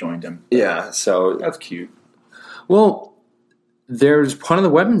classmates just joined him. Yeah, so that's cute. Well. There's one of the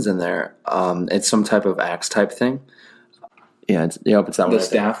weapons in there. It's some type of axe type thing. Yeah, it's that one. The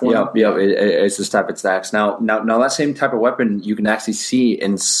staff one? Yep. It's the type of axe. Now that same type of weapon you can actually see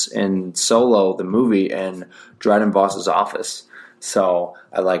in Solo, the movie, in Dryden Voss's office. So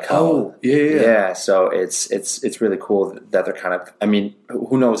I like how so it's really cool that they're kind of, I mean,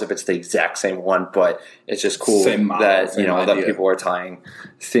 who knows if it's the exact same one, but it's just cool that that people are tying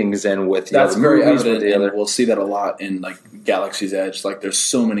things in with that's very evident, and we'll see that a lot in like Galaxy's Edge. Like there's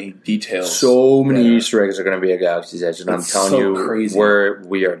so many details, so many Easter eggs are going to be at Galaxy's Edge, and I'm telling you, crazy.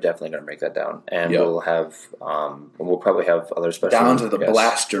 We are definitely going to make that down, and we'll have we'll probably have other special down to the guests.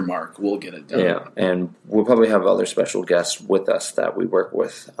 Blaster mark. We'll get it done. Yeah, and we'll probably have other special guests with us that we work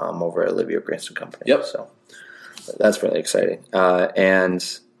with over at Olivia Branson Company. Yep. So that's really exciting.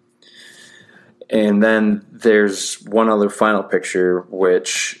 And then there's one other final picture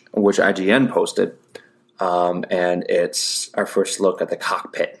which IGN posted, and it's our first look at the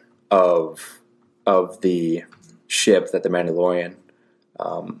cockpit of the ship that the Mandalorian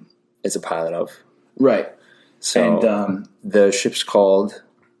is a pilot of. Right. So and, the ship's called.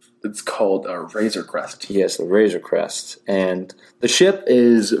 It's called Razor Crest. Yes, the Razor Crest. And the ship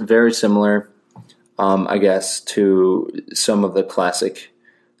is very similar, I guess, to some of the classic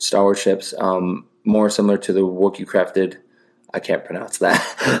Star Wars ships. More similar to the Wookiee crafted, I can't pronounce that.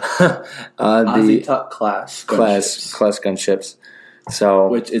 The class gunships. So,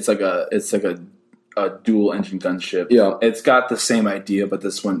 which it's like a dual engine gunship. Yeah, it's got the same idea, but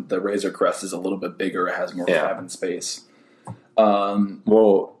this one, the Razor Crest, is a little bit bigger. It has more cabin space. We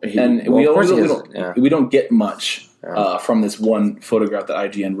don't get much from this one photograph that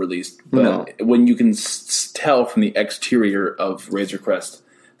IGN released, but when you can tell from the exterior of Razor Crest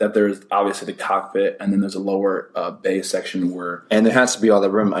that there's obviously the cockpit, and then there's a lower bay section and there has to be all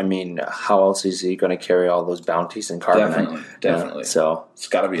the room. I mean, how else is he going to carry all those bounties and carbonite? Definitely. So it's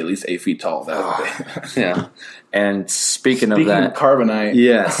got to be at least 8 feet tall. That yeah. And speaking of that, carbonite,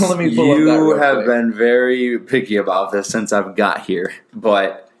 yes, let me pull up that real have quick. Been very picky about this since I've got here,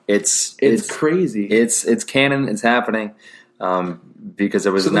 but it's crazy. It's canon. It's happening because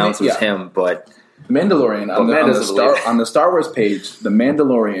it was announced it was him, but. Mandalorian on the Star Wars page, the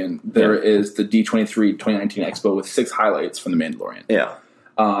Mandalorian. There is the D23 2019 Expo with 6 highlights from the Mandalorian. Yeah,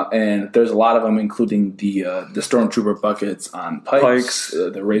 and there's a lot of them, including the Stormtrooper buckets on pikes,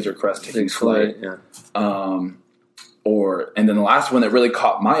 the Razor Crest taking flight. Yeah. And then the last one that really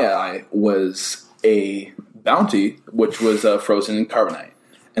caught my eye was a bounty, which was frozen in carbonite.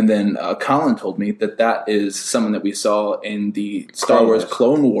 And then Colin told me that is someone that we saw in the Star Wars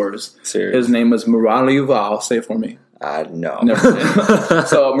Clone Wars. Serious? His name was Morali Val. Say it for me. No. Never did.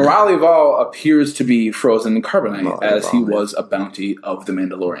 So Morali Val appears to be frozen in carbonite he was a bounty of the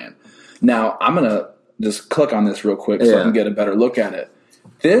Mandalorian. Now, I'm going to just click on this real quick so I can get a better look at it.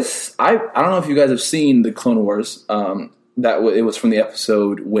 This, I don't know if you guys have seen the Clone Wars. It was from the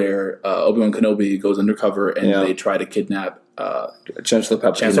episode where Obi-Wan Kenobi goes undercover and they try to kidnap Chancellor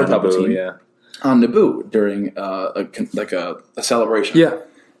Palpatine on Naboo during a celebration. Yeah,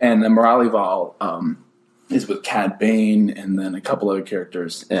 And then Moralival is with Cad Bane and then a couple other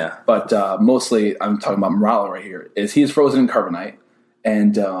characters. Yeah. But mostly, I'm talking about Moralo right here, is he's frozen in carbonite.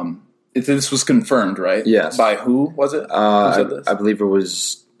 And this was confirmed, right? Yes. By who was it? Who said this? I believe it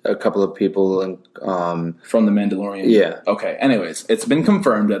was a couple of people from The Mandalorian. Yeah. Okay. Anyways, it's been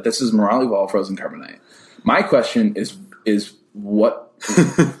confirmed that this is Moralival frozen carbonite. My question is what?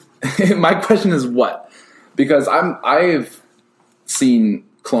 My question is what? Because I've seen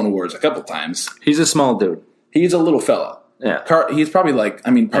Clone Wars a couple times. He's a small dude. He's a little fella. Yeah. He's probably like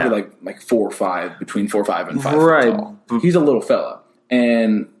 4 or 5, between 4 or 5 and 5 right. foot tall. He's a little fella.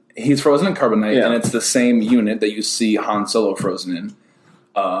 And he's frozen in carbonite, and it's the same unit that you see Han Solo frozen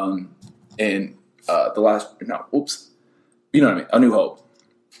in the last, you know what I mean, A New Hope.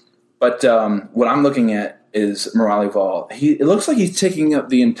 But what I'm looking at is Moralival. It looks like he's taking up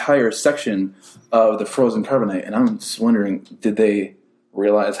the entire section of the frozen carbonite, and I'm just wondering, did they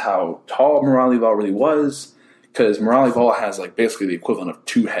realize how tall Moralival really was? Because Moralival has like basically the equivalent of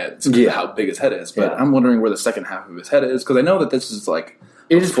 2 heads, how big his head is. But I'm wondering where the second half of his head is, because I know that this is like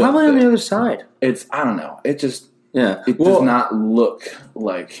it is probably on the other side. I don't know. It just it does not look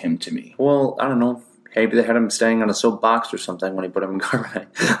like him to me. Well, I don't know. Maybe they had him standing on a soapbox or something when he put him in carbonite.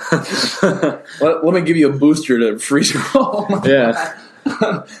 Let me give you a booster to freeze roll. Yeah.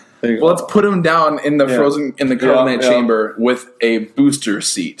 Well, let's put him down in the frozen in the carbonite chamber with a booster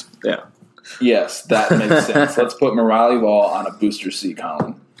seat. Yeah. Yes, that makes sense. Let's put Moralival on a booster seat,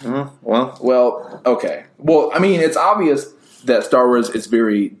 Colin. Well, okay. Well, I mean, it's obvious that Star Wars is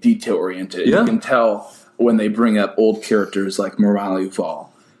very detail oriented. Yeah. You can tell when they bring up old characters like Moralival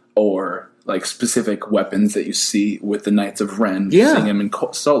or like specific weapons that you see with the Knights of Ren, seeing him in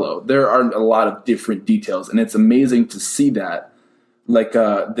Solo. There are a lot of different details, and it's amazing to see that. Like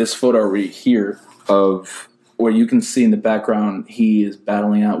this photo right here of where you can see in the background he is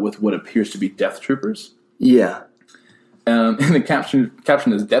battling out with what appears to be Death Troopers. Yeah. And the caption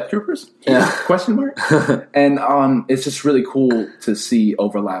is Death Troopers? Yeah. Question mark? And it's just really cool to see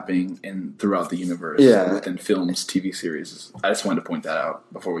overlapping throughout the universe within films, TV series. I just wanted to point that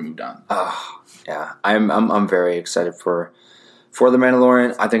out before we moved on. Yeah. I'm very excited for The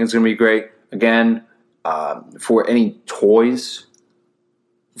Mandalorian. I think it's going to be great. Again, for any toys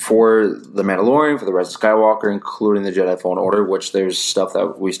for The Mandalorian, for The Rise of Skywalker, including the Jedi Fallen Order, which there's stuff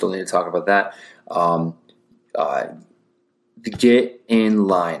that we still need to talk about that. Get in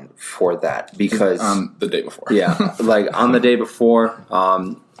line for that because the day before. Like on the day before.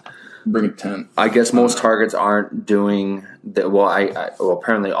 Bring a tent. I guess most Targets aren't doing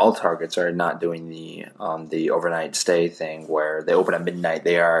apparently all Targets are not doing the overnight stay thing where they open at midnight.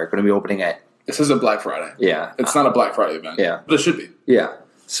 They are going to be opening at. This is a Black Friday. Yeah, it's not a Black Friday event. Yeah, but it should be. Yeah.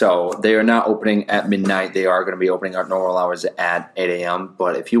 So they are not opening at midnight. They are going to be opening at normal hours at 8 a.m.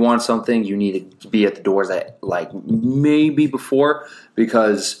 But if you want something, you need to be at the doors at like maybe before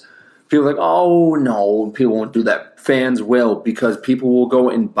because people are like, oh no, people won't do that. Fans will because people will go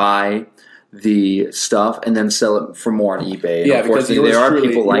and buy the stuff and then sell it for more on eBay. Yeah, because there are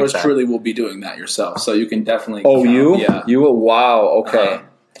people like that. Yours truly will be doing that yourself, so you can definitely. Oh, you? Yeah. You will? Wow. Okay.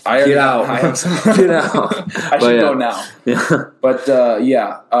 Get out. Get out. I should go now. Yeah. But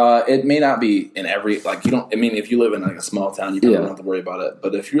it may not be in every you don't. I mean, if you live in like a small town, you probably don't have to worry about it.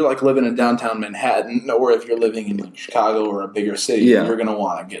 But if you're like living in downtown Manhattan, or if you're living in like Chicago or a bigger city, you're going to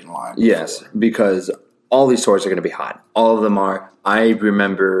want to get in line. Yes, because all these stores are going to be hot. All of them are. I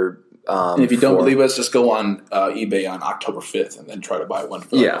remember. And if you don't believe us, just go on eBay on October 5th and then try to buy one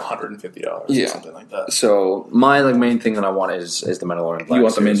for $150 or something like that. So my main thing that I want is the Mandalorian Black. You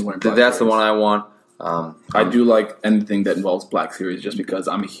want the Mandalorian Black? That's the one I want. I do like anything that involves Black Series just because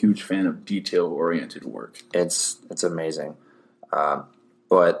I'm a huge fan of detail-oriented work. It's amazing.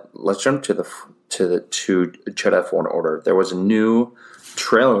 But let's jump to the Jedi Fallen Order. There was a new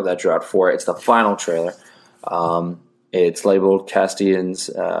trailer that dropped for it. It's the final trailer. It's labeled Castian's.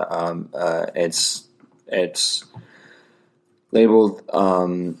 It's labeled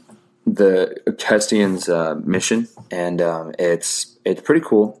the Castian's mission, and it's pretty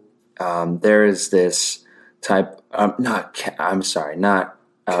cool. There is this type. Not Cal's.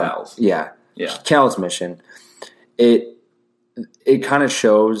 Yeah. Cal's mission. It kind of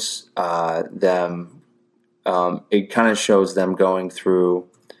shows them. It kind of shows them going through.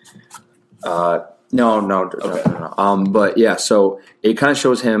 No. But yeah, so it kind of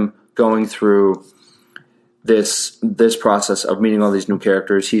shows him going through this process of meeting all these new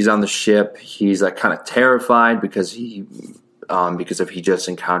characters. He's on the ship. He's like kind of terrified because he just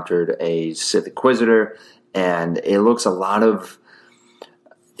encountered a Sith Inquisitor, and it looks a lot of.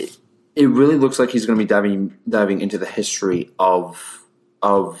 It really looks like he's going to be diving into the history of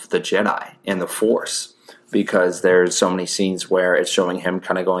of the Jedi and the Force, because there's so many scenes where it's showing him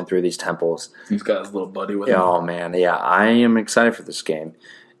kind of going through these temples. He's got his little buddy with him. Oh man, yeah, I am excited for this game,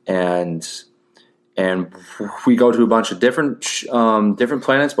 and we go to a bunch of different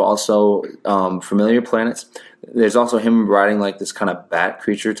planets, but also familiar planets. There's also him riding like this kind of bat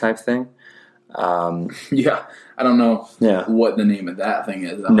creature type thing. Yeah, I don't know what the name of that thing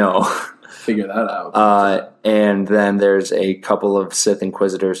is. No. Figure that out. And then there's a couple of Sith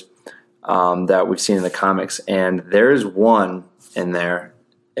Inquisitors that we've seen in the comics. And there's one in there,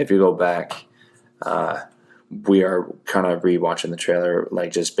 if you go back, we are kind of rewatching the trailer,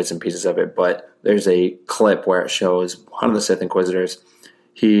 like just bits and pieces of it. But there's a clip where it shows one of the Sith Inquisitors.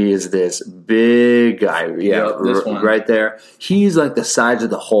 He is this big guy, this one. Right there. He's like the size of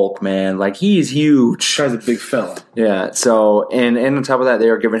the Hulk, man. Like, he's huge. This guy's a big fella. Yeah. So, and on top of that, they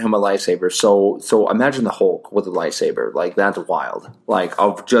are giving him a lightsaber. So imagine the Hulk with a lightsaber. Like, that's wild. Like,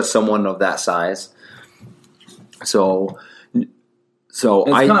 of just someone of that size. So it's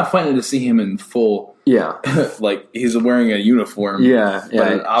kind of funny to see him in full. Yeah. Like, he's wearing a uniform. Yeah.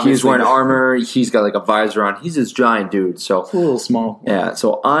 He's wearing armor. He's got like a visor on. He's this giant dude. So it's a little small. Yeah.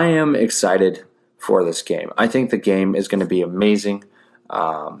 So I am excited for this game. I think the game is going to be amazing.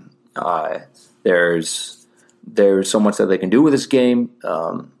 There's so much that they can do with this game.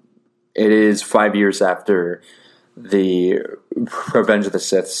 It is 5 years after the Revenge of the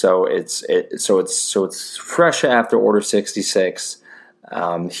Sith, so it's fresh after Order 66.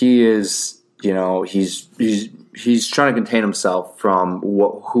 He is, he's trying to contain himself from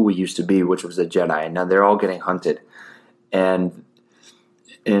who he used to be, which was a Jedi, and now they're all getting hunted, and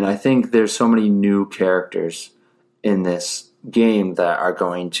I think there's so many new characters in this game that are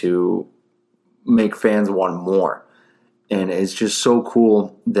going to make fans want more, and it's just so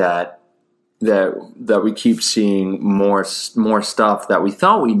cool that we keep seeing more stuff that we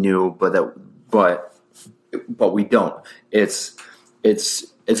thought we knew, but we don't. It's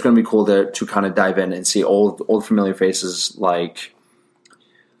going to be cool to kind of dive in and see old familiar faces like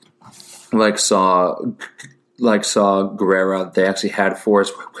Saw Gerrera. They actually had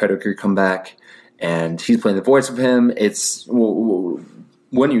Forrest Whitaker come back, and he's playing the voice of him. It's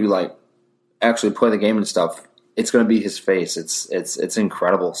when you actually play the game and stuff, it's going to be his face. It's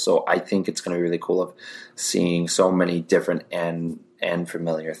incredible. So I think it's going to be really cool of seeing so many different and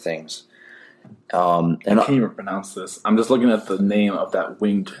familiar things. I can't even pronounce this. I'm just looking at the name of that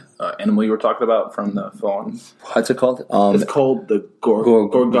winged animal you were talking about from the phone. What's it called? It's called the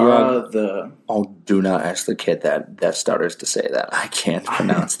Gorgara. Oh, do not ask the kid that stutters to say that. I can't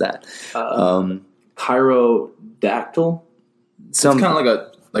pronounce that. Chirodactyl. It's kind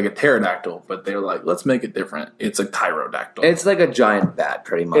of like a pterodactyl, but they're like, let's make it different. It's a chirodactyl. It's like a giant bat,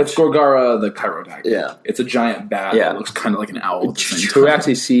 pretty much. It's Gorgara the chirodactyl. Yeah. It's a giant bat. Yeah. It looks kind of like an owl. You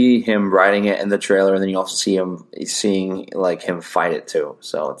actually see him riding it in the trailer, and then you also see him fight it too.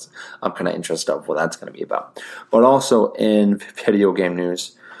 So I'm kind of interested of what that's going to be about. But also in video game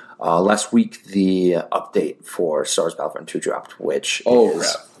news, last week the update for Star Wars Battlefront 2 dropped, which crap.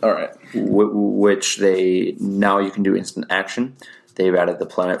 All right. Which now you can do instant action. They've added the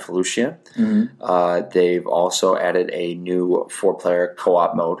planet Felucia. Mm-hmm. They've also added a new 4-player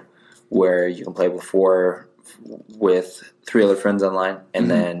co-op mode where you can play with 3 other friends online, and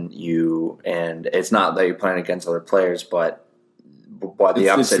then it's not that you're playing against other players, but the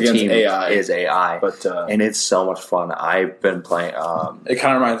opposite team is AI. But and it's so much fun. I've been playing. It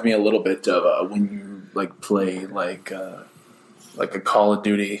kind of reminds me a little bit of when you play like a Call of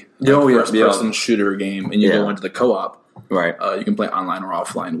Duty first-person shooter game, and you go into the co-op. Right. You can play online or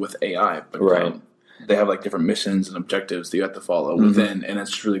offline with AI, but they have different missions and objectives that you have to follow within, and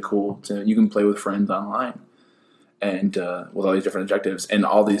it's really cool. You can play with friends online, and with all these different objectives and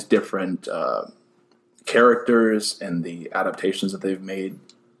all these different characters and the adaptations that they've made,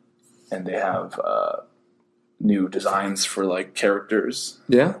 and they have new designs for characters.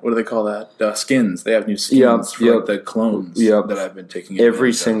 Yeah, what do they call that? Skins. They have new skins for the clones that I've been taking.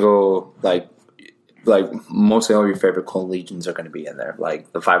 Every single mostly all your favorite clone legions are going to be in there,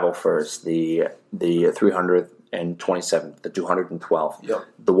 like the 501st, the 327th, the 212th,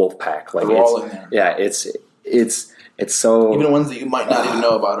 the Wolf Pack. They're all in there. Yeah, it's so even the ones that you might not even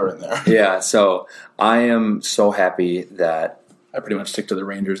know about are in there. Yeah, so I am so happy that I pretty much stick to the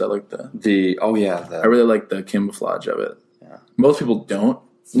Rangers. I like I really like the camouflage of it. Yeah, most people don't.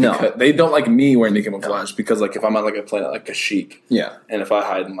 No, they don't like me wearing the camouflage because if I'm at a planet like Kashyyyk, yeah, and if I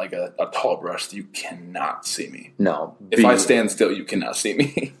hide in a tall brush, you cannot see me. No, if I stand still, you cannot see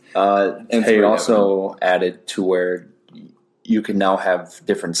me. They also added to where you can now have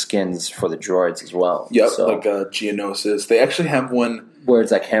different skins for the droids as well. Yep, like Geonosis. They actually have one where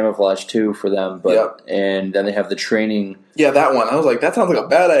it's like camouflage too for them, but and then they have the training. Yeah, that one. I was like, that sounds like a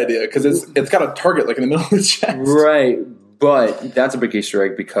bad idea because it's got a target like in the middle of the chest. Right, but that's a big Easter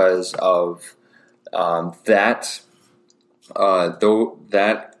egg because of that. Though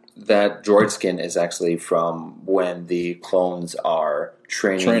that droid skin is actually from when the clones are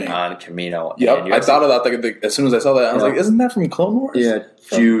training on Kamino. Yep, I thought about that as soon as I saw that. I was like, isn't that from Clone Wars? Yeah.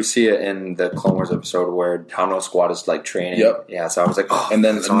 Do you see it in the Clone Wars episode where Tano Squad is like training? Yep. Yeah, so I was like, oh. And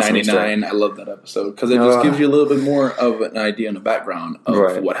then 99, I love that episode because it just gives you a little bit more of an idea and a background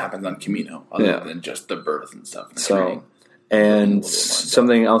of what happens on Kamino other than just the birth and stuff. And training. And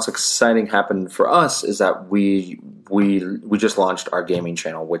something else exciting happened for us is that we just launched our gaming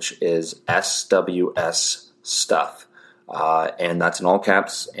channel, which is SWS Stuff. And that's in all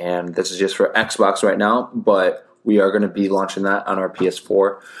caps. And this is just for Xbox right now, but we are going to be launching that on our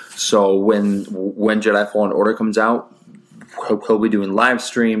PS4. So when Jedi Fallen Order comes out, we'll be doing live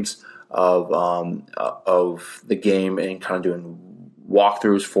streams of the game and kind of doing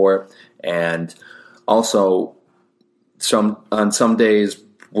walkthroughs for it. And also on some days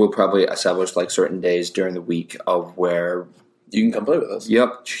we'll probably establish like certain days during the week of where you can come play with us.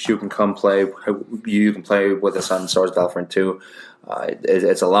 Yep, you can come play. You can play with us on Star Wars Battlefront 2.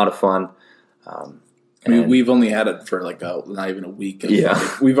 It's a lot of fun. I mean, we've only had it for like not even a week.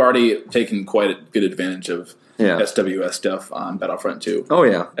 We've already taken quite a good advantage of SWS stuff on Battlefront 2. Oh,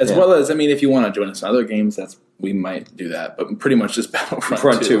 yeah. As well as, I mean, if you want to join us in other games, we might do that. But pretty much just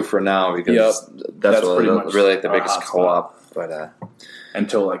Battlefront 2 for now because that's pretty much really like the biggest co-op. But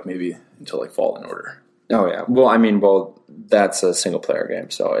until Fallen Order. Oh, yeah. Well, that's a single-player game,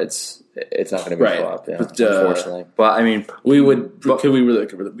 so it's not going to be co-op, unfortunately. But, I mean... Could we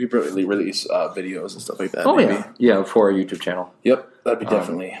really release videos and stuff like that? Oh, maybe? Yeah, for our YouTube channel. Yep, that'd be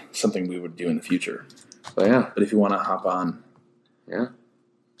definitely something we would do in the future. But if you want to hop on... Yeah.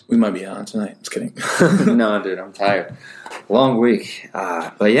 We might be on tonight. Just kidding. No, dude, I'm tired. Long week.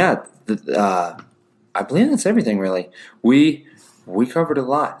 But, yeah, I believe that's everything, really. We covered a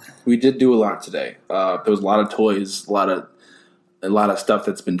lot. We did do a lot today. There was a lot of toys, a lot of stuff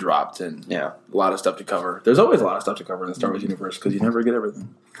that's been dropped, and a lot of stuff to cover. There's always a lot of stuff to cover in the Star Wars universe because you never get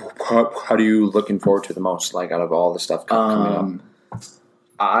everything. How are you looking forward to the most, like out of all the stuff coming up?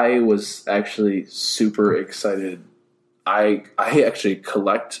 I was actually super excited. I actually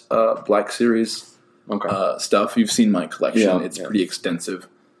collect Black Series stuff. You've seen my collection. It's pretty extensive.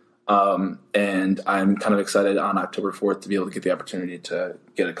 And I'm kind of excited on October 4th to be able to get the opportunity to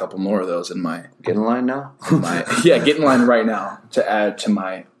get a couple more of those in my... Get in line now? Get in line right now to add to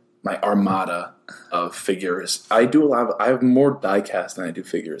my armada of figures. I have more die-cast than I do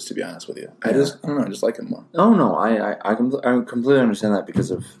figures, to be honest with you. I don't know, I just like them more. Oh, no, I completely understand that because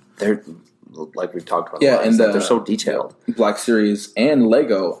of their... Like we've talked about, and they're so detailed. Black Series and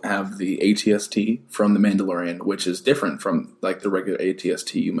Lego have the ATST from The Mandalorian, which is different from like the regular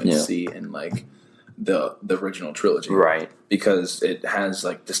ATST you might see in like the original trilogy, right? Because it has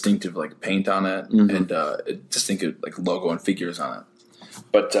like distinctive like paint on it and distinctive like logo and figures on it.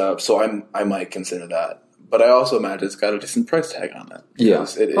 But so I might consider that. But I also imagine it's got a decent price tag on it. Yeah.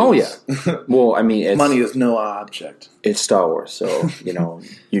 It is. Oh, yeah. Well, I mean... money is no object. It's Star Wars, so, it's going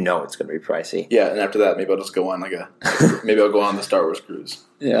to be pricey. Yeah, and after that, maybe I'll just go on maybe I'll go on the Star Wars cruise.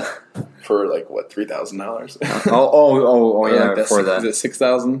 Yeah. For, like, what, $3,000? Yeah, like for that. Is it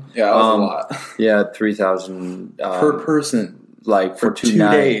 $6,000? Yeah, that was a lot. Yeah, $3,000. Per person. Like, for 2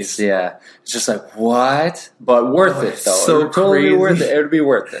 days. Yeah. It's just like, what? But worth it, though. So totally worth it. It would be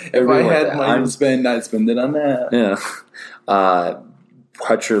worth it. If I had money to spend, I'd spend it on that. Yeah.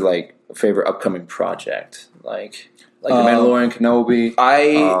 What's your, like, favorite upcoming project? Like The Mandalorian, Kenobi.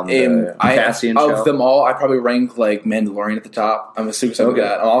 Cassian show. Of them all, I probably rank, like, Mandalorian at the top. I'm super excited for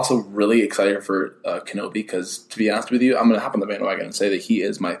that. I'm also really excited for Kenobi because, to be honest with you, I'm going to hop on the bandwagon and say that he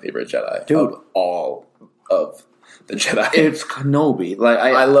is my favorite Jedi of all of the Jedi. It's Kenobi. Like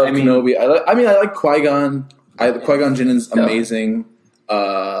I love Kenobi. I like Qui-Gon. Qui-Gon Jinn is amazing.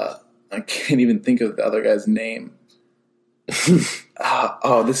 I can't even think of the other guy's name. This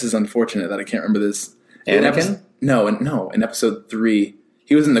is unfortunate that I can't remember this. Anakin? In episode 3.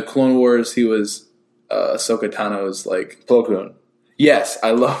 He was in the Clone Wars. He was Ahsoka Tano's like Plo Koon. Yes,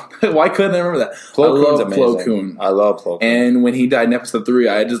 I love. Why couldn't I remember that? Plo Koon's amazing. Plo Koon. I love Plo Koon. And when he died in episode 3,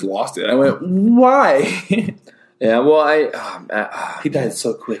 I just lost it. I went, why? Yeah, well, he died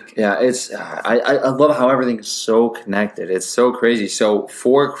so quick. Yeah, it's I love how everything is so connected. It's so crazy. So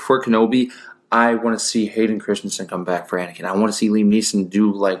for Kenobi, I want to see Hayden Christensen come back for Anakin. I want to see Liam Neeson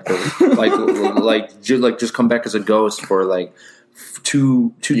do like just come back as a ghost for like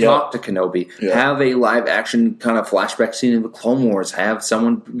to talk to Kenobi. Yeah. Have a live action kind of flashback scene in the Clone Wars. Have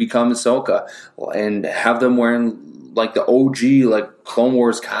someone become Ahsoka and have them wearing like the OG like Clone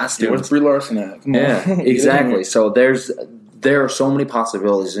Wars costumes. Where's Brie Larson at? Come on. Exactly. So there are so many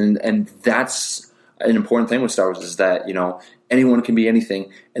possibilities, and that's an important thing with Star Wars is that, you know, anyone can be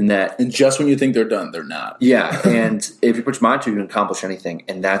anything, and just when you think they're done, they're not. Yeah, and if you put your mind to it, you can accomplish anything,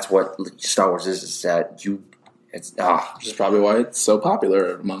 and that's what Star Wars is that you. It's which is probably why it's so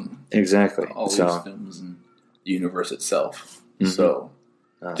popular among all these films and the universe itself. Mm-hmm. So,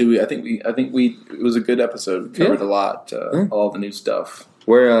 I think it was a good episode. We covered a lot, all the new stuff.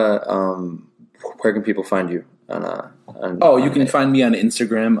 Where can people find you? You can find me on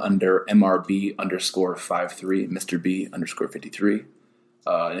Instagram under MRB_53, Mr. B _53.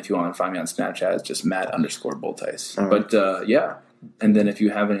 And if you want to find me on Snapchat, it's just Matt_Boltice. Right. But and then if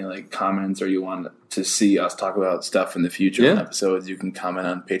you have any like comments or you want to see us talk about stuff in the future episodes, you can comment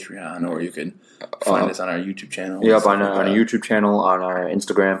on Patreon or you can find us on our YouTube channel. Yep, on our YouTube channel, on our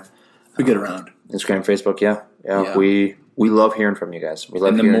Instagram. We get around. Instagram, Facebook, yeah. We love hearing from you guys. We love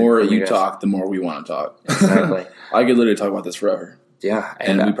and the more you talk, the more we want to talk. Exactly. I could literally talk about this forever. Yeah,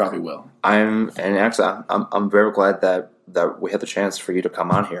 and we probably will. I'm very glad that we had the chance for you to come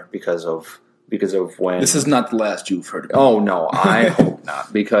on here because of when this is not the last you've heard of me. Oh no, I hope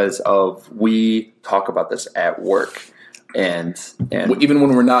not. Because we talk about this at work. And even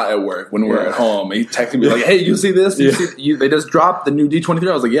when we're not at work, when we're at home, he texted me like, "Hey, you see this? They just dropped the new D23."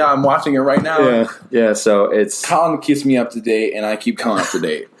 I was like, "Yeah, I'm watching it right now." Yeah. So it's Colin keeps me up to date, and I keep Colin up to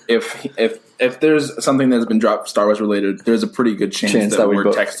date. If there's something that's been dropped Star Wars related, there's a pretty good chance that we're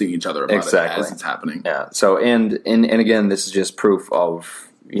texting each other about it as it's happening. Yeah. So and again, this is just proof of,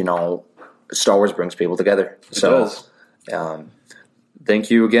 you know, Star Wars brings people together.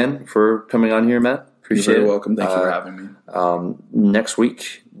 Thank you again for coming on here, Matt. Appreciate You're very welcome. Thank you for having me. Next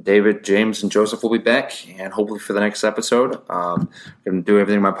week, David, James, and Joseph will be back, and hopefully for the next episode, I'm going to do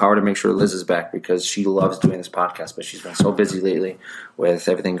everything in my power to make sure Liz is back because she loves doing this podcast, but she's been so busy lately with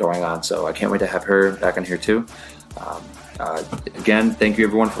everything going on. So I can't wait to have her back on here too. Again, thank you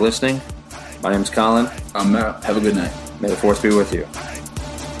everyone for listening. My name is Colin. I'm Matt. Have a good night. May the Force be with you.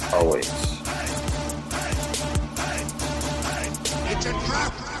 Always.